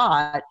answer it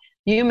got,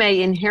 you may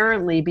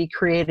inherently be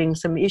creating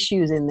some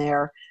issues in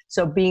there.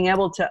 So being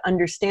able to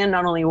understand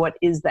not only what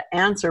is the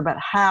answer, but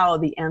how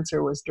the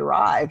answer was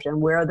derived and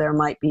where there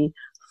might be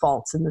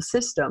faults in the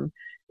system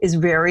is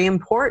very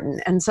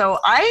important. And so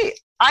I'm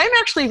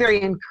actually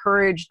very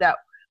encouraged that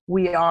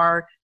we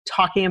are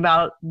talking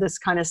about this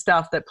kind of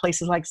stuff, that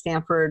places like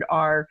Stanford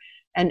are,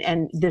 and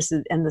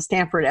the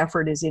Stanford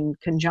effort is in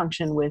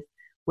conjunction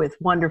with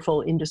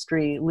wonderful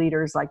industry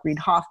leaders like Reid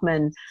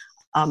Hoffman,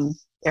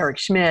 Eric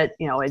Schmidt.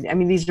 I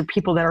mean, these are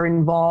people that are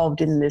involved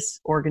in this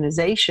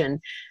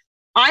organization.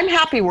 I'm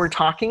happy we're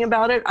talking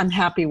about it. I'm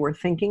happy we're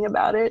thinking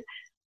about it.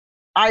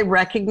 I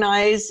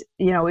recognize,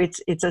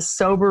 it's a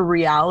sober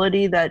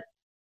reality that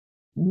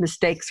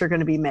mistakes are going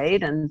to be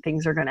made and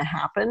things are going to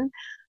happen.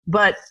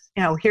 But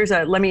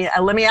let me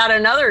add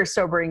another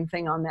sobering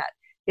thing on that.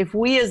 If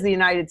we as the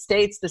United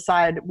States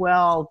decide,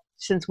 well,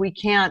 since we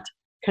can't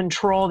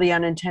control the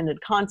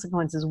unintended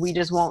consequences, we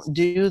just won't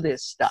do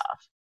this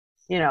stuff.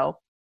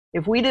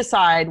 If we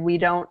decide we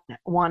don't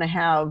want to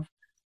have,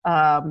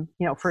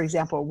 for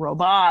example,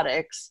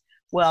 robotics,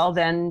 well,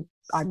 then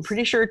I'm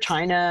pretty sure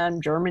China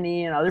and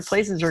Germany and other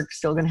places are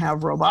still going to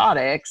have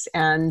robotics.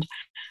 And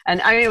I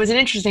mean, it was an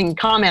interesting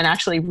comment.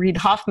 Actually, Reid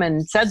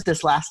Hoffman said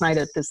this last night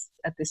at this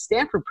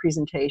Stanford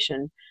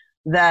presentation,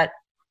 that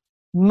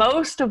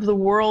most of the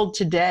world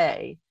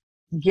today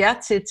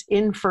gets its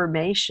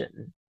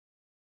information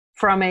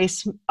from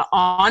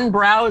on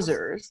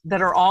browsers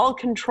that are all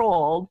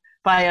controlled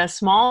by a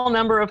small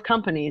number of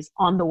companies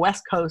on the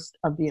West Coast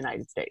of the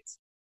United States.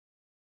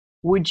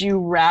 Would you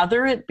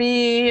rather it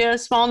be a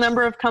small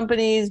number of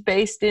companies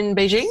based in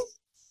Beijing?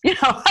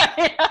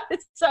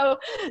 So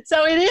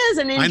it is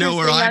an interesting. I know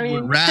where I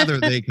would rather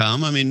they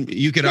come. I mean,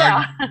 you could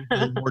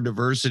argue more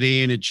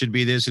diversity, and it should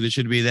be this and it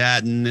should be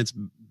that, and it's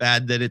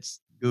bad that it's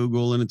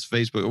Google and it's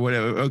Facebook or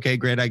whatever. Okay,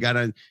 great.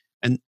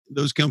 And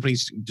those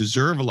companies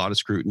deserve a lot of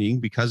scrutiny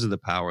because of the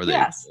power they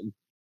have.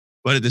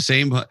 But at the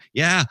same,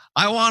 yeah,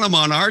 I want them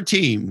on our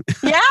team.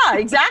 Yeah,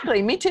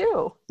 exactly. Me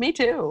too.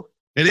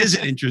 It is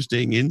an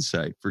interesting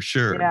insight for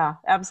sure. Yeah,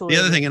 absolutely.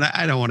 The other thing, and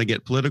I don't want to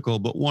get political,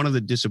 but one of the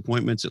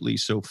disappointments, at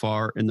least so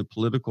far in the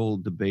political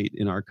debate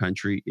in our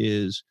country,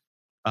 is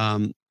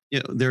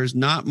there's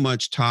not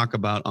much talk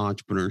about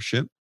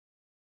entrepreneurship.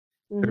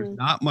 There's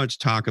not much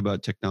talk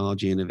about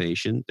technology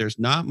innovation. There's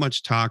not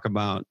much talk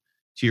about,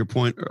 to your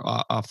point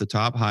off the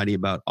top, Heidi,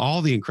 about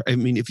all the,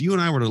 if you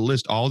and I were to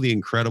list all the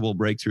incredible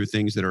breakthrough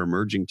things that are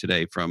emerging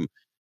today, from,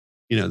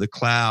 the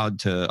cloud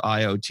to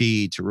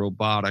IoT to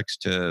robotics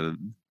to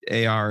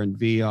AR and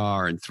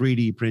VR and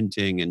 3D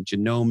printing and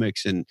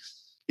genomics and,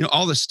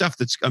 all the stuff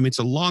it's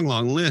a long,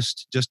 long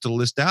list just to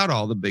list out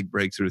all the big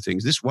breakthrough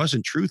things. This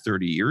wasn't true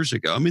 30 years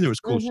ago. There was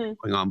cool shit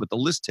going on, but the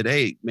list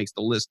today makes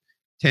the list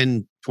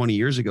 10, 20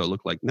 years ago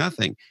look like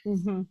nothing.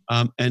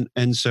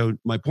 And so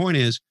my point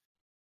is,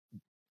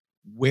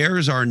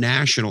 where's our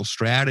national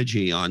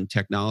strategy on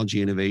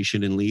technology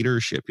innovation and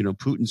leadership?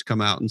 Putin's come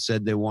out and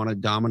said they want to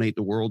dominate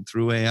the world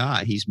through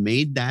AI. He's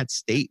made that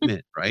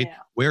statement, right? Yeah.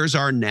 Where's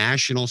our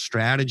national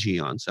strategy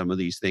on some of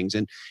these things?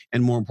 And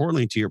more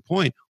importantly, to your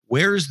point,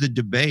 where's the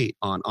debate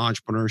on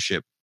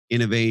entrepreneurship,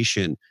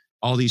 innovation,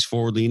 all these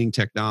forward-leaning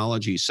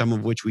technologies, some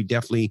of which we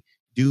definitely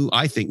do,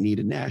 I think, need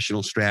a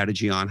national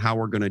strategy on how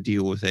we're going to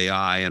deal with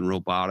AI and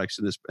robotics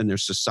and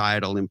there's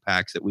societal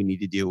impacts that we need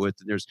to deal with.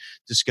 And there's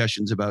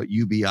discussions about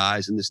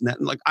UBIs and this and that.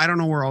 And I don't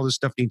know where all this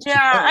stuff needs to go.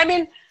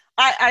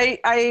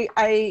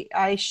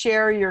 I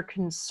share your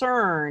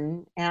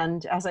concern.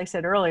 And as I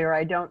said earlier,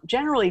 I don't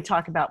generally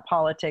talk about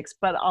politics,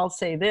 but I'll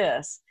say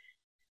this.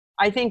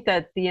 I think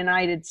that the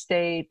United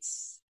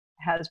States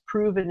has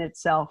proven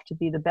itself to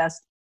be the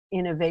best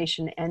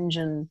innovation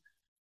engine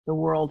the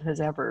world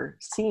has ever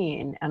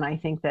seen. And I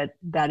think that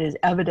is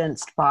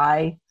evidenced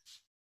by,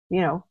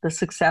 the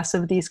success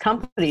of these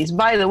companies.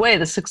 By the way,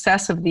 the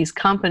success of these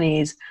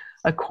companies,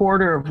 a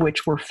quarter of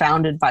which were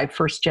founded by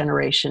first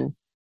generation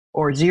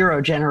or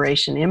zero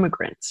generation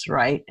immigrants,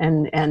 right?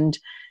 And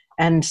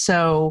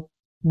so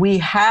we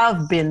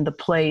have been the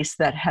place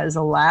that has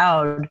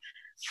allowed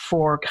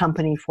for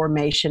company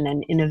formation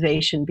and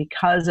innovation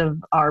because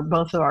of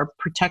both of our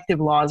protective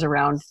laws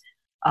around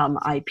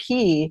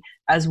IP,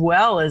 as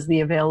well as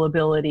the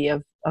availability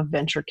of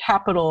venture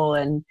capital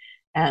and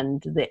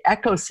the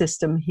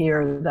ecosystem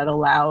here that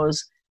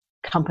allows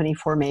company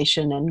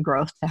formation and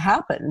growth to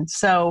happen.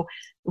 So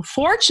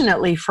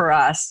fortunately for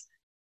us,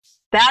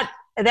 that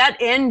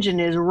engine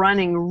is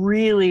running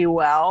really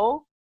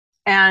well.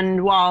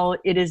 And while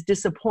it is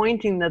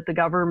disappointing that the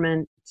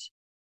government,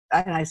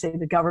 and I say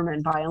the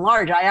government by and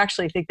large, I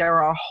actually think there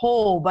are a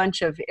whole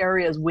bunch of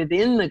areas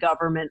within the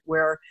government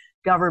where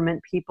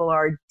government people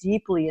are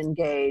deeply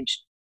engaged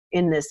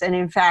in this. And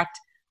in fact,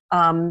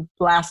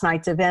 last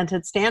night's event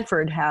at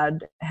Stanford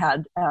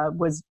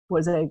was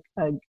a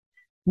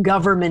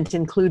government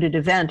included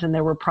event, and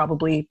there were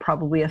probably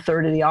a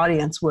third of the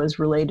audience was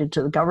related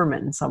to the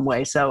government in some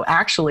way. So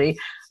actually,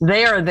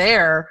 they are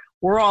there.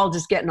 We're all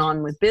just getting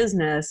on with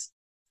business.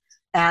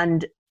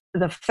 And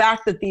the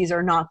fact that these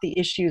are not the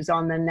issues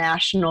on the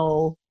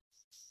national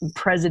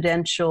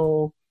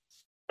presidential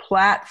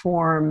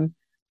platform,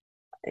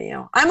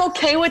 I'm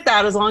okay with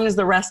that as long as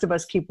the rest of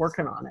us keep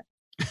working on it.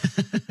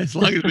 As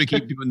long as we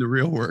keep doing the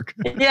real work.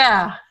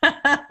 Yeah.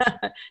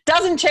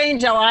 Doesn't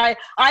change how I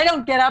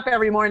don't get up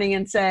every morning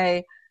and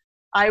say,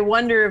 I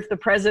wonder if the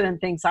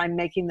president thinks I'm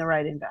making the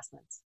right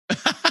investments.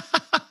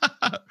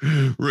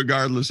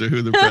 Regardless of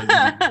who the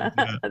president is.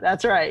 Yeah.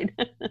 That's right.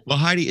 Well,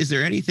 Heidi, is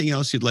there anything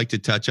else you'd like to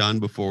touch on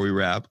before we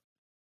wrap?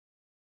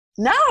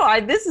 No,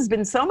 this has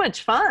been so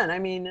much fun.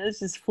 This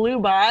just flew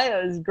by.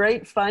 It was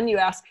great fun. You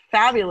asked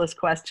fabulous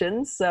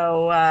questions.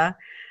 So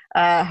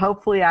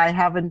hopefully I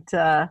haven't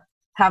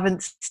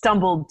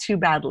stumbled too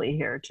badly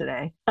here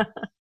today.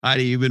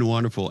 Heidi, you've been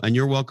wonderful, and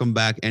you're welcome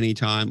back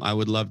anytime. I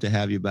would love to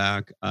have you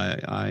back.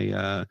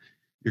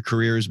 Your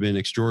career has been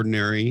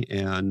extraordinary,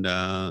 and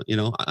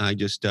I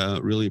just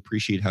really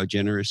appreciate how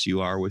generous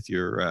you are with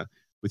your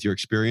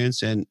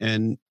experience,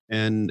 and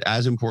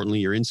as importantly,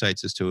 your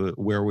insights as to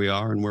where we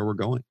are and where we're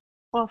going.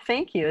 Well,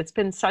 thank you. It's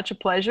been such a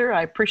pleasure.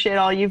 I appreciate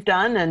all you've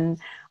done, and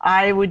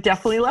I would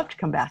definitely love to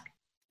come back.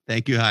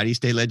 Thank you, Heidi.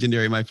 Stay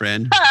legendary, my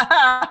friend.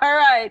 All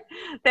right.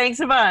 Thanks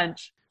a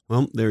bunch.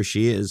 Well, there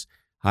she is,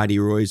 Heidi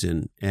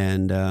Roizen.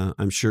 And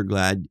I'm sure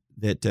glad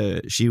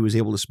that she was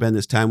able to spend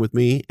this time with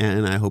me.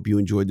 And I hope you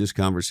enjoyed this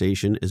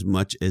conversation as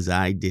much as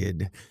I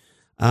did.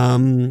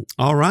 All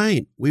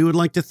right. We would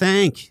like to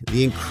thank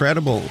the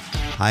incredible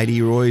Heidi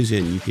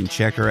Roizen. You can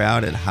check her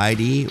out at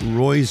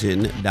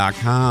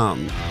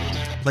HeidiRoizen.com.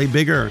 Play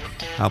Bigger,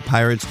 how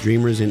pirates,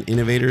 dreamers, and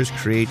innovators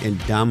create and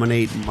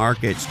dominate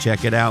markets.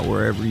 Check it out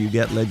wherever you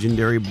get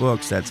legendary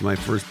books. That's my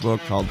first book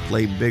called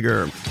Play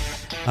Bigger.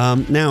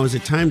 Now, is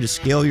it time to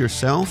scale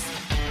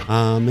yourself?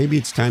 Maybe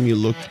it's time you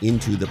look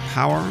into the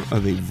power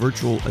of a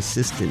virtual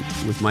assistant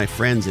with my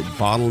friends at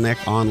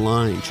Bottleneck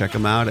Online. Check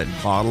them out at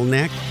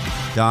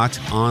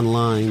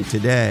bottleneck.online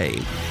today.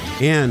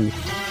 And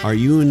Are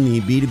you in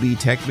the B2B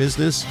tech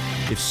business?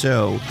 If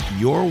so,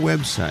 your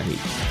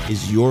website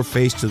is your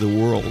face to the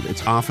world.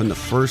 It's often the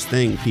first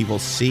thing people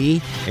see,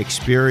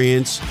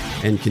 experience,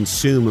 and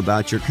consume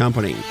about your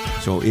company.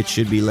 So it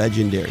should be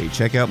legendary.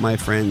 Check out my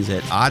friends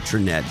at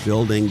Atranet,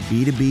 building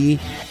B2B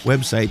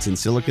websites in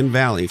Silicon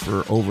Valley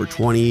for over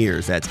 20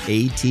 years. That's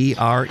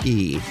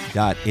ATRE.net.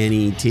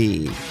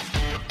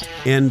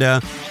 And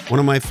one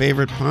of my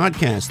favorite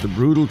podcasts, The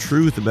Brutal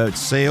Truth About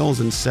Sales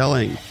and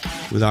Selling,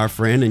 with our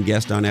friend and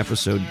guest on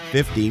episode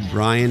 50,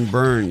 Brian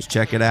Burns.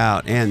 Check it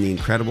out. And the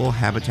incredible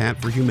Habitat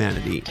for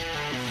Humanity.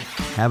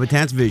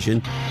 Habitat's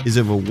vision is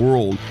of a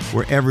world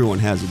where everyone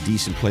has a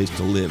decent place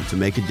to live. To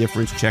make a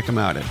difference, check them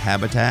out at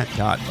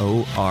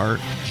habitat.org.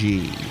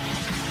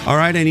 All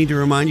right, I need to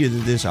remind you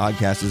that this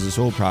oddcast is the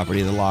sole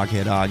property of the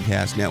Lochhead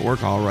Oddcast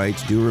Network. All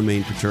rights do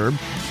remain perturbed.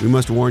 We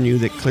must warn you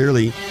that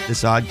clearly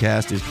this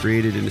oddcast is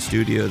created in a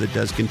studio that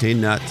does contain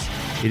nuts.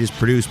 It is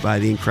produced by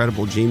the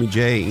incredible Jamie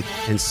J.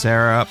 and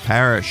Sarah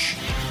Parrish.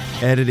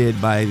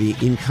 Edited by the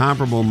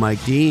incomparable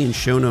Mike D. and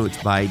show notes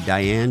by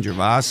Diane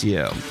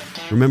Gervasio.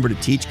 Remember to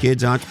teach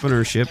kids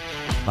entrepreneurship.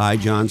 Buy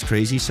John's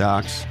Crazy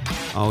Socks.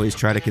 Always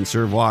try to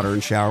conserve water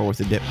and shower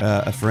with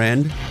a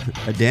friend.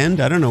 A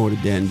dend? I don't know what a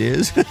dend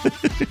is.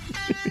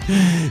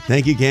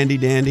 Thank you, Candy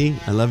Dandy.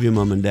 I love you,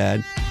 Mom and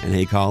Dad. And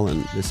hey,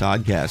 Colin, this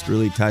oddcast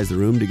really ties the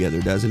room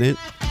together, doesn't it?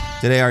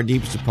 Today, our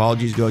deepest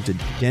apologies go to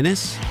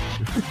Dennis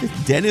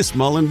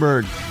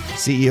Muhlenberg,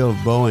 CEO of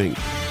Boeing.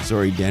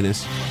 Sorry,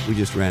 Dennis. We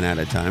just ran out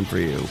of time for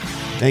you.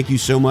 Thank you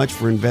so much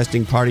for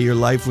investing part of your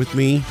life with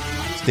me.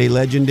 Stay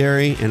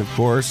legendary, and of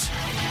course,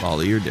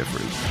 follow your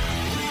difference.